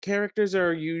gay characters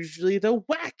are usually the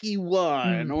wacky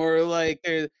one, or like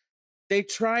they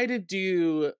try to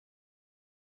do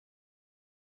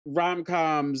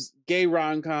gay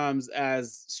rom-coms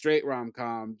as straight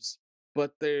rom-coms,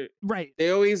 but they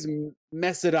always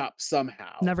mess it up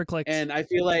somehow. Never clicks. And I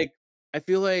feel like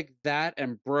that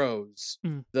and Bros,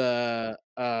 the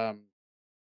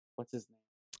what's his name?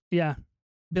 Yeah.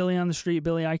 Billy on the Street,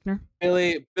 Billy Eichner.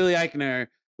 Billy Eichner,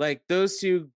 like those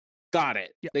two got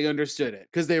it. Yep. They understood it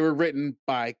because they were written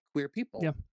by queer people.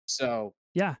 Yeah. So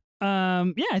yeah.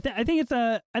 I think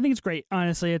it's great.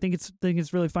 Honestly, I think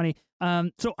it's really funny.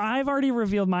 So I've already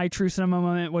revealed my true cinema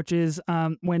moment, which is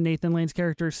when Nathan Lane's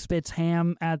character spits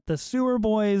ham at the sewer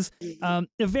boys. A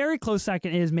very close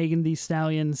second is Megan Thee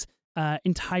Stallion's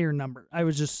entire number. I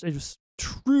was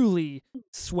truly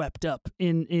swept up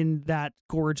in that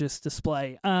gorgeous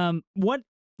display. What,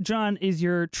 John, is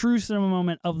your true cinema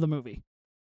moment of the movie?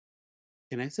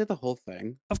 Can I say the whole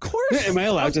thing? Of course. Am I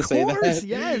allowed to say that?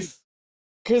 Yes.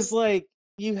 Because like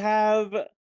you have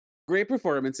great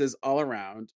performances all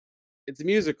around. It's a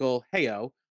musical,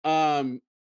 heyo.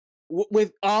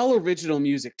 With all original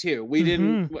music too. We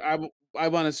didn't. I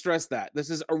want to stress that this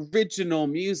is original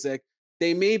music.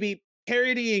 They may be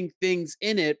parodying things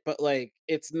in it, but like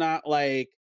it's not like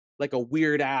a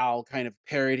Weird Al kind of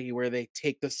parody where they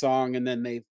take the song and then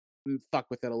they fuck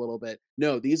with it a little bit.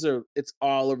 No, it's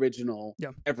all original.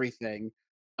 Yeah. Everything.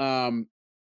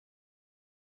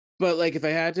 But like if I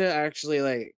had to actually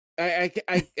like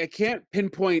I can't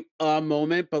pinpoint a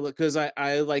moment, but because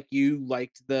I like you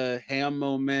liked the Ham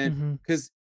moment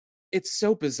because it's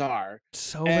so bizarre.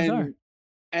 So bizarre.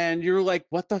 And you're like,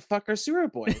 what the fuck are sewer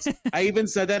boys? I even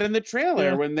said that in the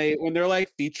trailer Yeah. when they're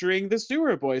like featuring the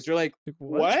sewer boys. You're like,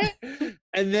 what?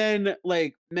 And then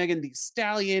like Megan Thee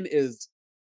Stallion is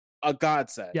a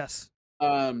godsend. Yes.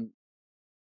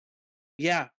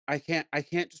 Yeah, I can't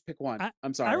just pick one.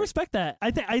 I'm sorry. I respect that.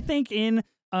 I think in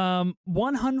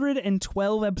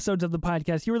 112 episodes of the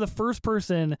podcast, you were the first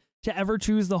person to ever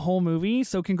choose the whole movie.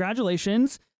 So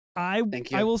congratulations.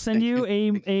 Thank you. I will send you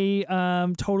a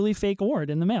totally fake award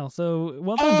in the mail. So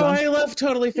well done, John. I love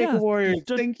totally fake awards.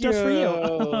 Thank you. Just for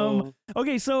you.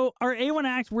 Okay, so our A1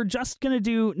 act, we're just gonna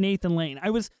do Nathan Lane. I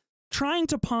was trying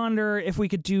to ponder if we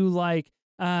could do like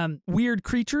weird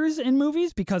creatures in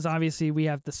movies, because obviously we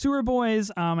have the sewer boys.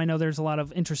 I know there's a lot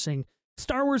of interesting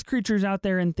Star Wars creatures out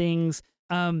there and things.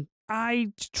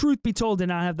 I, truth be told, did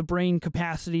not have the brain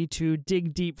capacity to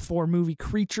dig deep for movie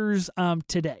creatures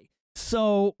today.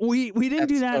 So we didn't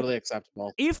do that. Totally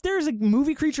acceptable. If there's a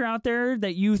movie creature out there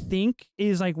that you think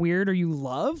is like weird or you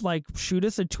love, like shoot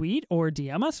us a tweet or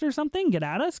DM us or something, get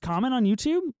at us, comment on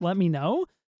YouTube, let me know.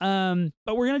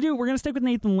 But we're gonna stick with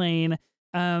Nathan Lane.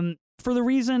 For the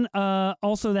reason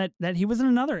also that he was in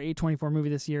another A24 movie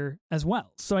this year as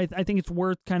well. So I think it's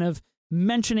worth kind of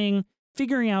mentioning,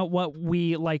 figuring out what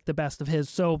we like the best of his.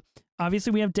 So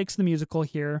obviously we have Dix the Musical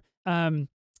here.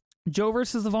 Joe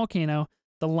versus the Volcano,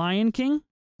 The Lion King,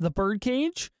 The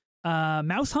Birdcage,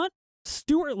 Mouse Hunt,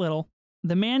 Stuart Little,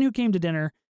 The Man Who Came to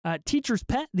Dinner, Teacher's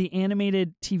Pet, the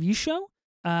animated TV show,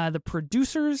 The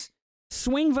Producers,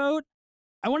 Swing Vote.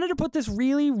 I wanted to put this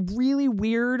really, really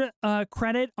weird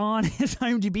credit on his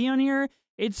IMDb on here.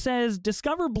 It says,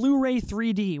 Discover Blu-ray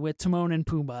 3D with Timon and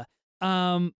Pumbaa.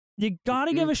 You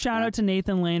gotta give a shout out to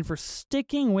Nathan Lane for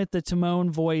sticking with the Timon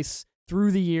voice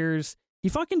through the years. He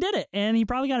fucking did it, and he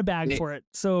probably got a bag for it.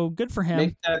 So good for him.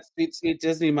 Make that sweet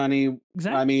Disney money.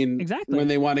 Exactly. I mean, exactly. When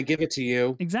they want to give it to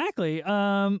you. Exactly.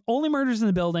 Only Murders in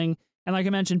the Building, and like I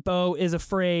mentioned, Beau is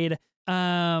Afraid.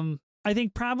 I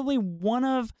think probably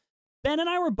Ben and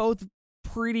I were both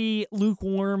pretty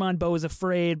lukewarm on Beau is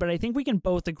Afraid, but I think we can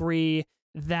both agree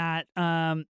that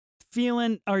you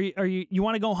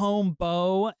want to go home,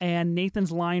 Beau, and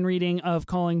Nathan's line reading of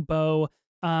calling Beau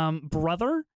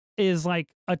brother is like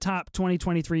a top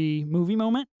 2023 movie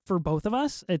moment for both of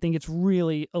us. I think it's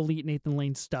really elite Nathan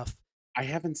Lane stuff. I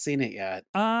haven't seen it yet,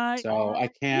 so I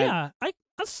can't. Yeah,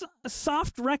 a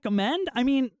soft recommend. I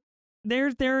mean,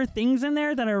 there are things in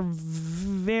there that are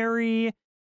very.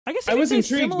 I guess I was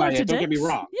intrigued by it. Don't get me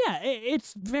wrong. Yeah,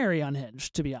 it's very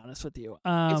unhinged, to be honest with you.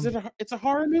 It's a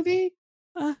horror movie?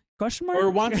 Question mark? Or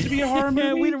wants to be a horror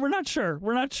movie? We're not sure.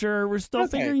 We're still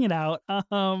figuring it out.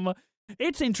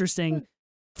 It's interesting.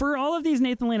 For all of these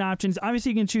Nathan Lane options,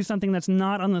 obviously you can choose something that's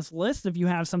not on this list if you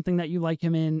have something that you like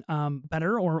him in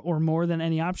better or more than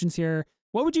any options here.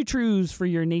 What would you choose for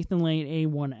your Nathan Lane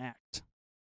A1 act?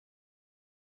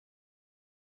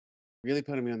 Really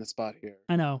putting me on the spot here.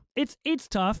 I know. It's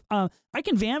tough. I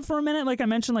can vamp for a minute, like I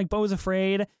mentioned, like Beau is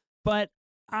Afraid, but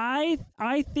I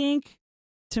think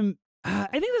this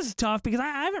is tough because I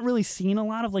haven't really seen a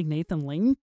lot of like Nathan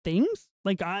Lane things.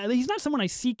 Like he's not someone I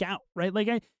seek out, right? Like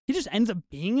he just ends up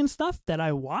being in stuff that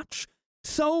I watch.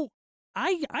 So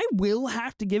I will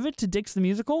have to give it to Dix the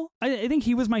Musical. I think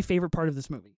he was my favorite part of this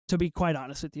movie, to be quite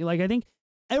honest with you. Like I think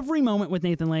every moment with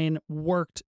Nathan Lane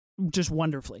worked just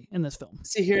wonderfully in this film.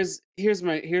 See, here's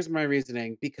my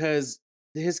reasoning, because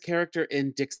his character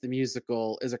in Dix the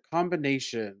Musical is a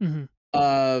combination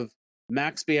of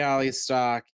Max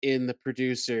Bialystock in The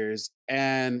Producers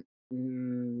and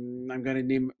I'm gonna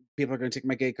name. People are gonna take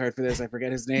my gay card for this. I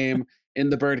forget his name in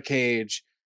The Birdcage.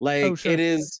 Like it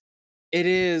is.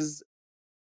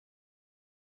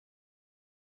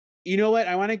 You know what?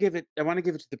 I want to give it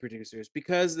to The Producers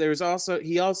because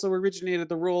he also originated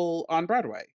the role on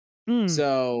Broadway.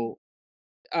 So,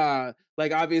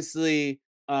 like obviously,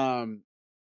 oh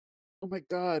my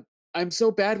God, I'm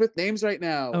so bad with names right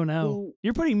now. Oh no,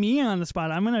 you're putting me on the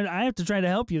spot. I have to try to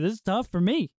help you. This is tough for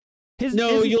me.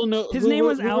 You'll know. His name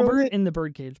was Albert in The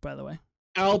Birdcage, by the way.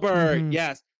 Albert,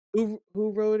 yes. Who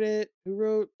wrote it? Who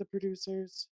wrote The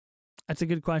Producers? That's a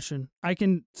good question. I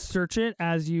can search it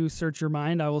as you search your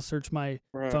mind. I will search my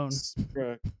phone.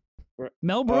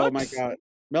 Mel Brooks? Oh my God.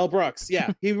 Mel Brooks.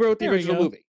 Yeah, he wrote the original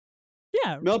movie.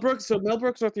 Yeah. Mel Brooks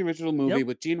wrote the original movie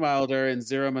with Gene Wilder and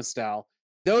Zero Mostel.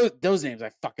 Those names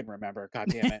I fucking remember. God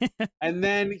damn it. And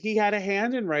then he had a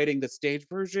hand in writing the stage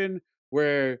version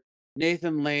where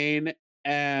Nathan Lane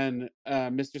and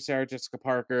Mr. Sarah Jessica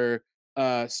Parker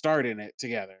starred in it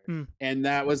together. Hmm. And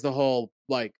that was the whole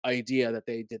like idea that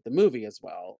they did the movie as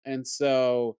well. And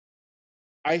so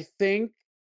I think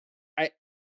I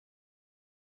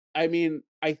I mean,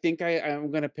 I think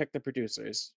I'm gonna pick the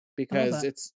producers I love because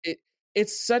that.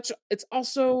 it's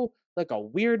also like a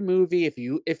weird movie. If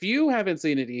you haven't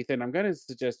seen it, Ethan, I'm gonna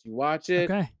suggest you watch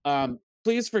it. Okay.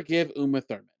 Please forgive Uma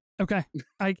Thurman. Okay.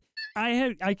 I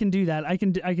can do that. I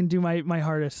can do my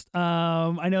hardest.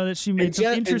 I know that she made some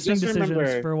interesting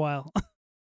decisions for a while.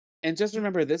 And just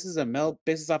remember, this is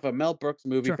based off a Mel Brooks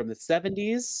movie Sure. from the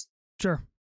 70s. Sure.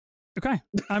 Okay.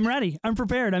 I'm ready. I'm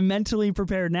prepared. I'm mentally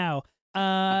prepared now.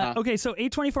 Okay, so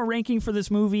A24 ranking for this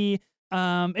movie.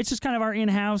 It's just kind of our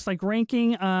in-house like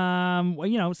ranking.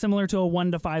 Similar to a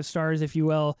 1 to 5 stars, if you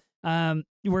will.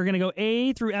 We're gonna go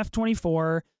A through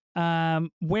F24.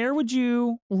 Where would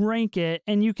you rank it?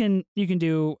 And you can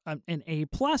do an A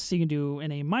plus. You can do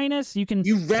an A minus. You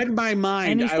read my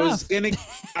mind. I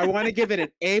want to give it an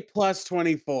A plus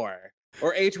 24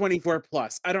 or A24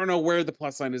 plus. I don't know where the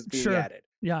plus sign is being added.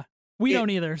 Yeah, we don't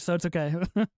either, so it's okay.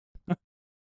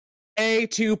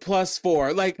 A2 plus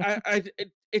 4. Like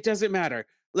it doesn't matter.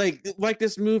 Like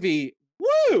this movie.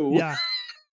 Woo! Yeah,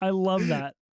 I love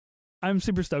that. I'm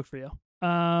super stoked for you.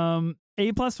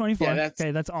 A plus 24.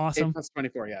 Yeah, that's awesome. A plus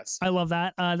 24. Yes, I love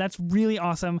that. That's really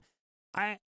awesome.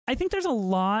 I think there's a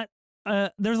lot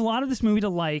of this movie to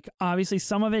like. Obviously,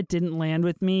 some of it didn't land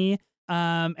with me.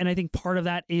 And I think part of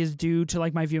that is due to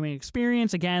like my viewing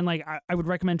experience. Again, like I would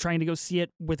recommend trying to go see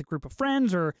it with a group of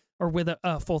friends or with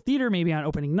a full theater, maybe on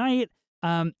opening night,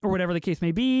 or whatever the case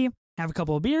may be. Have a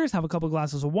couple of beers, have a couple of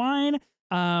glasses of wine.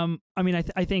 I mean,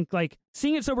 I think like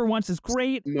seeing it sober once is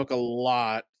great. Smoke a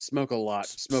lot, smoke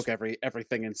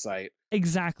everything in sight.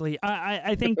 Exactly.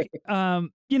 I think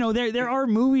there are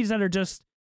movies that are just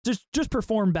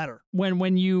perform better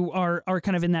when you are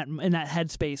kind of in that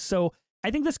headspace. So I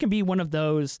think this can be one of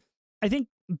those. I think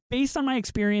based on my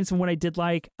experience and what I did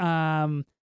like,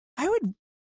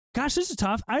 this is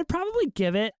tough. I'd probably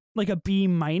give it like a B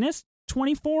minus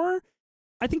 24.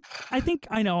 I think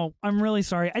I know. I'm really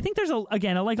sorry. I think there's a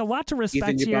lot to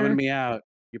respect Ethan, here.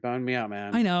 You're bumming me out,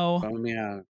 man. I know. Bumming me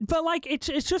out. But like it's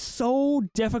just so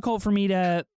difficult for me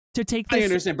to take this. I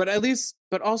understand,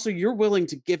 but also you're willing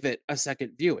to give it a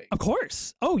second viewing. Of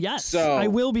course. Oh yes. So I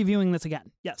will be viewing this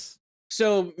again. Yes.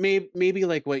 So maybe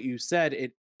like what you said,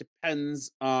 it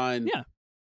depends on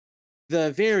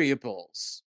the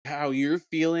variables, how you're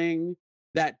feeling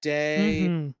that day.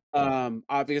 Mm-hmm.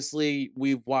 Obviously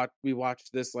we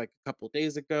watched this like a couple of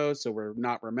days ago, so we're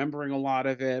not remembering a lot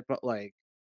of it, but like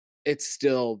it's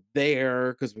still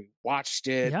there because we watched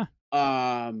it.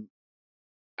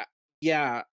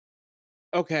 Yeah.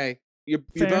 Okay. You're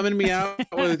bumming me out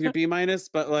with your B minus,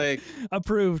 but like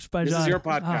approved by John. This is your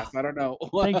podcast. I don't know.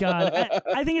 Thank God.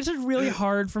 I think it's just really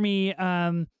hard for me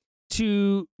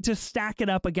to stack it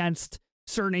up against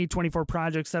certain A24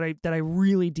 projects that I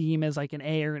really deem as like an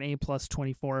A or an A plus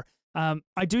 24.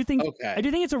 I do think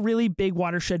it's a really big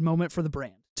watershed moment for the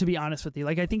brand, to be honest with you.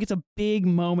 Like I think it's a big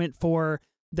moment for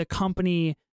the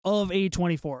company of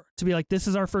A24 to be like, this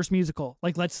is our first musical.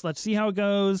 Like let's see how it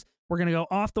goes. We're going to go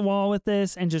off the wall with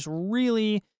this and just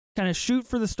really kind of shoot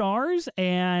for the stars.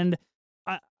 And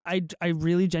I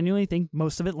really genuinely think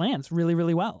most of it lands really,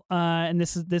 really well. And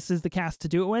this is the cast to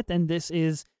do it with. And this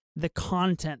is the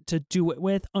content to do it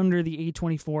with under the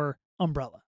A24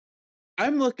 umbrella.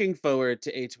 I'm looking forward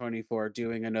to A24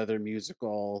 doing another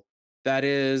musical that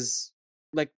is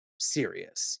like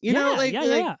serious. You know, like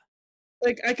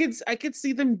I could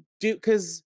see them do,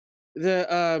 because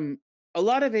the a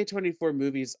lot of A24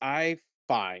 movies I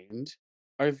find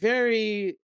are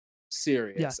very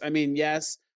serious. I mean,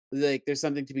 yes, like there's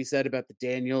something to be said about the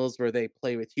Daniels where they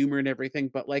play with humor and everything,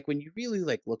 but like when you really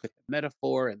like look at the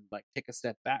metaphor and like take a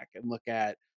step back and look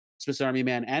at Swiss Army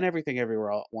Man and Everything Everywhere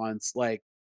All at Once, like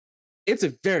it's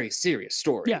a very serious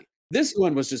story. Yeah. This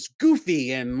one was just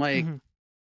goofy and like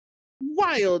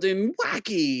wild and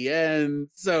wacky, and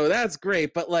so that's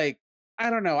great. But like, I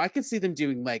don't know, I could see them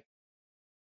doing like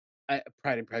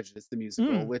Pride and Prejudice the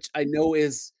musical, which I know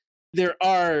there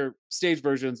are stage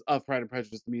versions of Pride and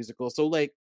Prejudice the musical. So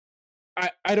like,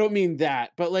 I don't mean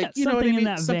that, but like you know what I mean, in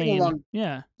that something vein. along.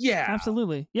 Yeah,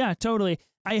 absolutely, yeah, totally.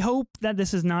 I hope that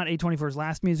this is not A24's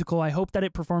last musical. I hope that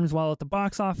it performs well at the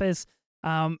box office,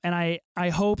 and I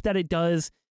hope that it does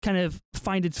kind of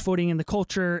find its footing in the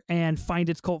culture and find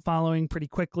its cult following pretty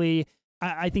quickly.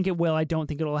 I think it will. I don't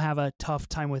think it'll have a tough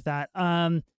time with that.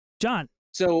 John.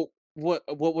 So what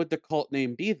would the cult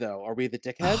name be though? Are we the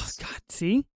Dickheads? Oh, God,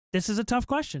 see, this is a tough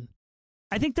question.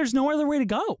 I think there's no other way to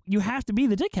go. You have to be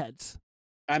the Dickheads.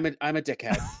 I'm a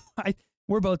dickhead.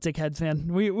 We're both dickheads, man.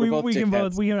 We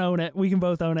can own it. We can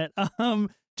both own it.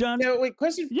 John. No, wait.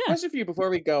 Question for you before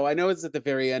we go. I know it's at the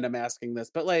very end. I'm asking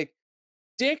this, but like,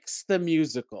 Dicks the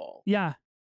musical. Yeah.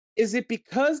 Is it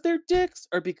because they're dicks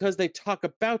or because they talk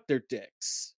about their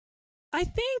dicks? I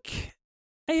think,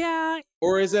 yeah.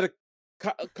 Or is it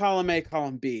a column A,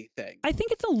 column B thing? I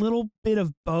think it's a little bit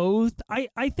of both. I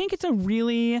think it's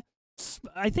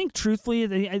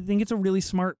truthfully, I think it's a really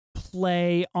smart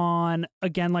play on,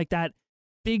 again, like that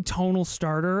big tonal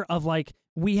starter of like,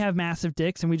 we have massive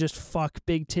dicks and we just fuck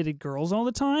big titted girls all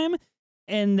the time.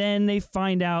 And then they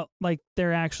find out like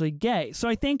they're actually gay. So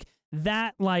I think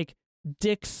that like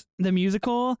Dicks the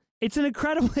musical, it's an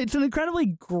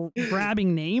incredibly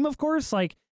grabbing name, of course.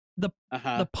 Like the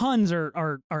puns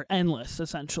are endless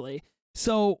essentially.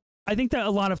 So I think that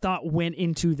a lot of thought went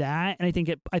into that, and I think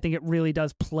it really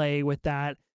does play with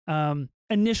that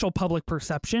initial public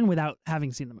perception without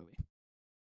having seen the movie.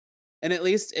 And at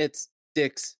least it's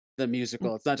Dicks the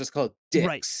musical. It's not just called Dicks.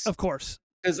 Right, of course.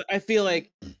 Because I feel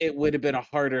like it would have been a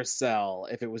harder sell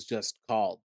if it was just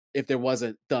called, if there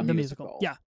wasn't the musical.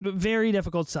 Yeah, very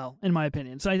difficult sell, in my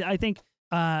opinion. So I think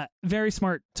very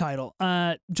smart title.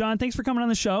 John, thanks for coming on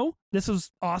the show. This was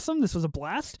awesome. This was a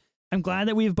blast. I'm glad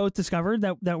that we've both discovered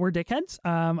that we're dickheads.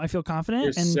 I feel confident.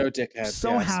 You're and so dickhead.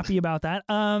 So happy about that.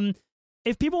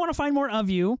 If people want to find more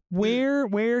of you,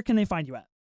 where can they find you at?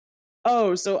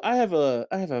 Oh, so I have a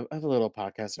little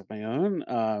podcast of my own.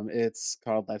 It's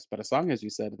called Life's But a Song, as you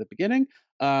said at the beginning.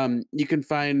 You can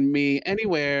find me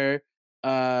anywhere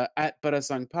at But a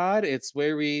Song Pod. It's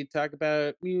where we talk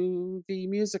about movie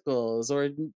musicals or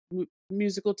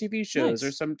musical TV shows,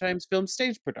 or sometimes film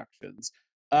stage productions.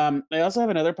 I also have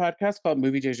another podcast called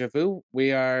Movie Deja Vu.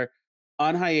 We are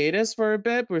on hiatus for a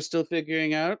bit. We're still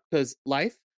figuring out because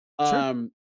life. Sure.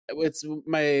 It's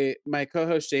my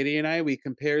co-host Shady and I. We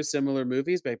compare similar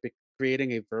movies by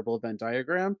creating a verbal Venn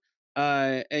diagram,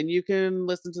 and you can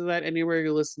listen to that anywhere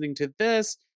you're listening to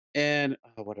this. And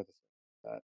what are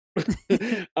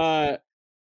the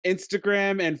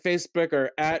Instagram and Facebook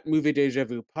are at Movie Deja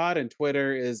Vu Pod, and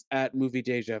Twitter is at Movie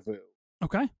Deja Vu.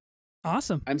 Okay,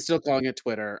 awesome. I'm still calling it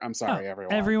Twitter. I'm sorry,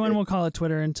 everyone. Everyone will call it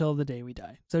Twitter until the day we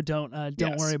die. So don't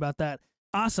worry about that.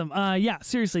 Awesome. Yeah,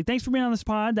 seriously, thanks for being on this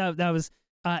pod. That was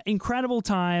incredible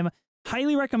time.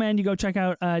 Highly recommend you go check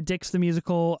out Dicks the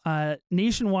Musical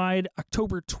nationwide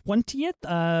October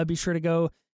 20th. Be sure to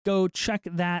go check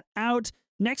that out.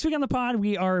 Next week on the pod,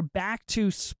 we are back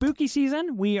to spooky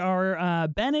season. We are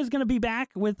Ben is going to be back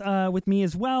with me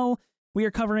as well. We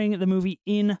are covering the movie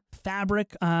In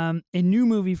Fabric, a new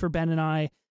movie for Ben and I.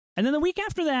 And then the week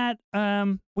after that,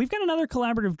 we've got another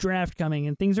collaborative draft coming,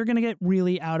 and things are going to get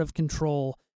really out of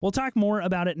control. We'll talk more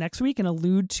about it next week and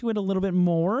allude to it a little bit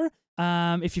more.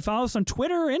 If you follow us on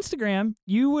Twitter or Instagram,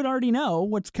 you would already know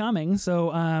what's coming.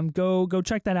 So go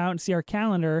check that out and see our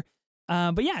calendar.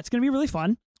 But yeah, it's going to be really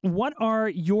fun. What are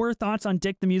your thoughts on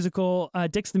Dicks the Musical?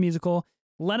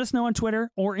 Let us know on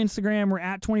Twitter or Instagram. We're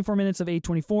at 24 Minutes of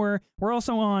A24. We're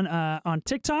also on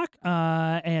TikTok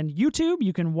and YouTube.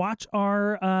 You can watch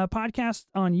our podcast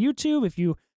on YouTube if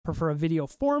you prefer a video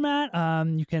format.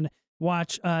 You can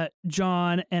watch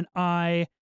John and I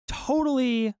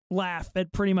totally laugh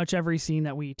at pretty much every scene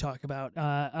that we talk about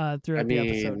throughout the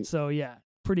episode. So yeah,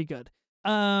 pretty good.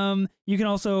 You can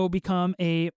also become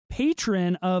a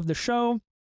patron of the show.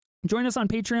 Join us on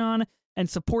Patreon and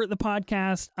support the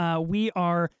podcast. We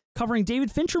are covering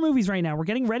David Fincher movies right now. We're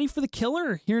getting ready for The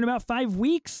Killer here in about 5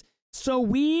 weeks. So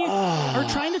we are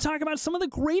trying to talk about some of the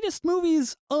greatest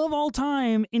movies of all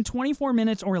time in 24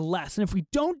 minutes or less. And if we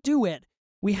don't do it,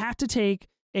 we have to take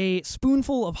a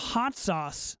spoonful of hot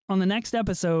sauce on the next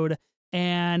episode,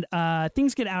 and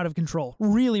things get out of control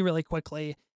really, really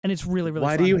quickly. And it's really, really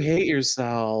Why fun. do you hate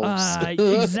yourselves?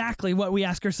 Exactly what we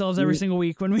ask ourselves every single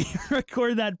week when we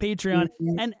record that Patreon.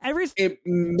 And it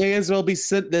may as well be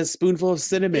the spoonful of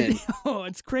cinnamon. Oh,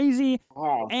 it's crazy.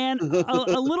 Oh. And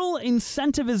a little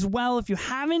incentive as well. If you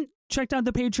haven't checked out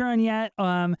the Patreon yet,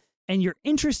 and you're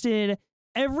interested,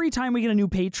 every time we get a new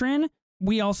patron,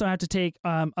 we also have to take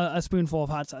a spoonful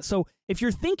of hot sauce. So if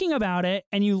you're thinking about it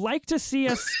and you like to see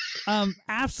us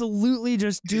absolutely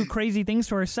just do crazy things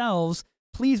to ourselves,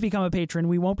 please become a patron.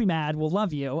 We won't be mad. We'll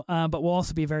love you, but we'll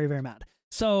also be very, very mad.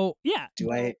 So yeah,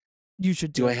 you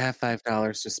should do it. I have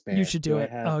 $5 to spare? You should do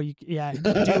it. Do it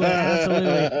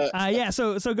absolutely. Yeah.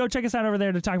 So go check us out over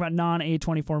there to talk about non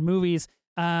A24 movies.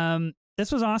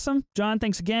 This was awesome, John.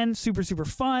 Thanks again. Super, super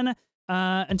fun.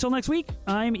 Until next week,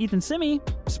 I'm Ethan Simi.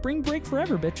 Spring break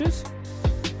forever, bitches.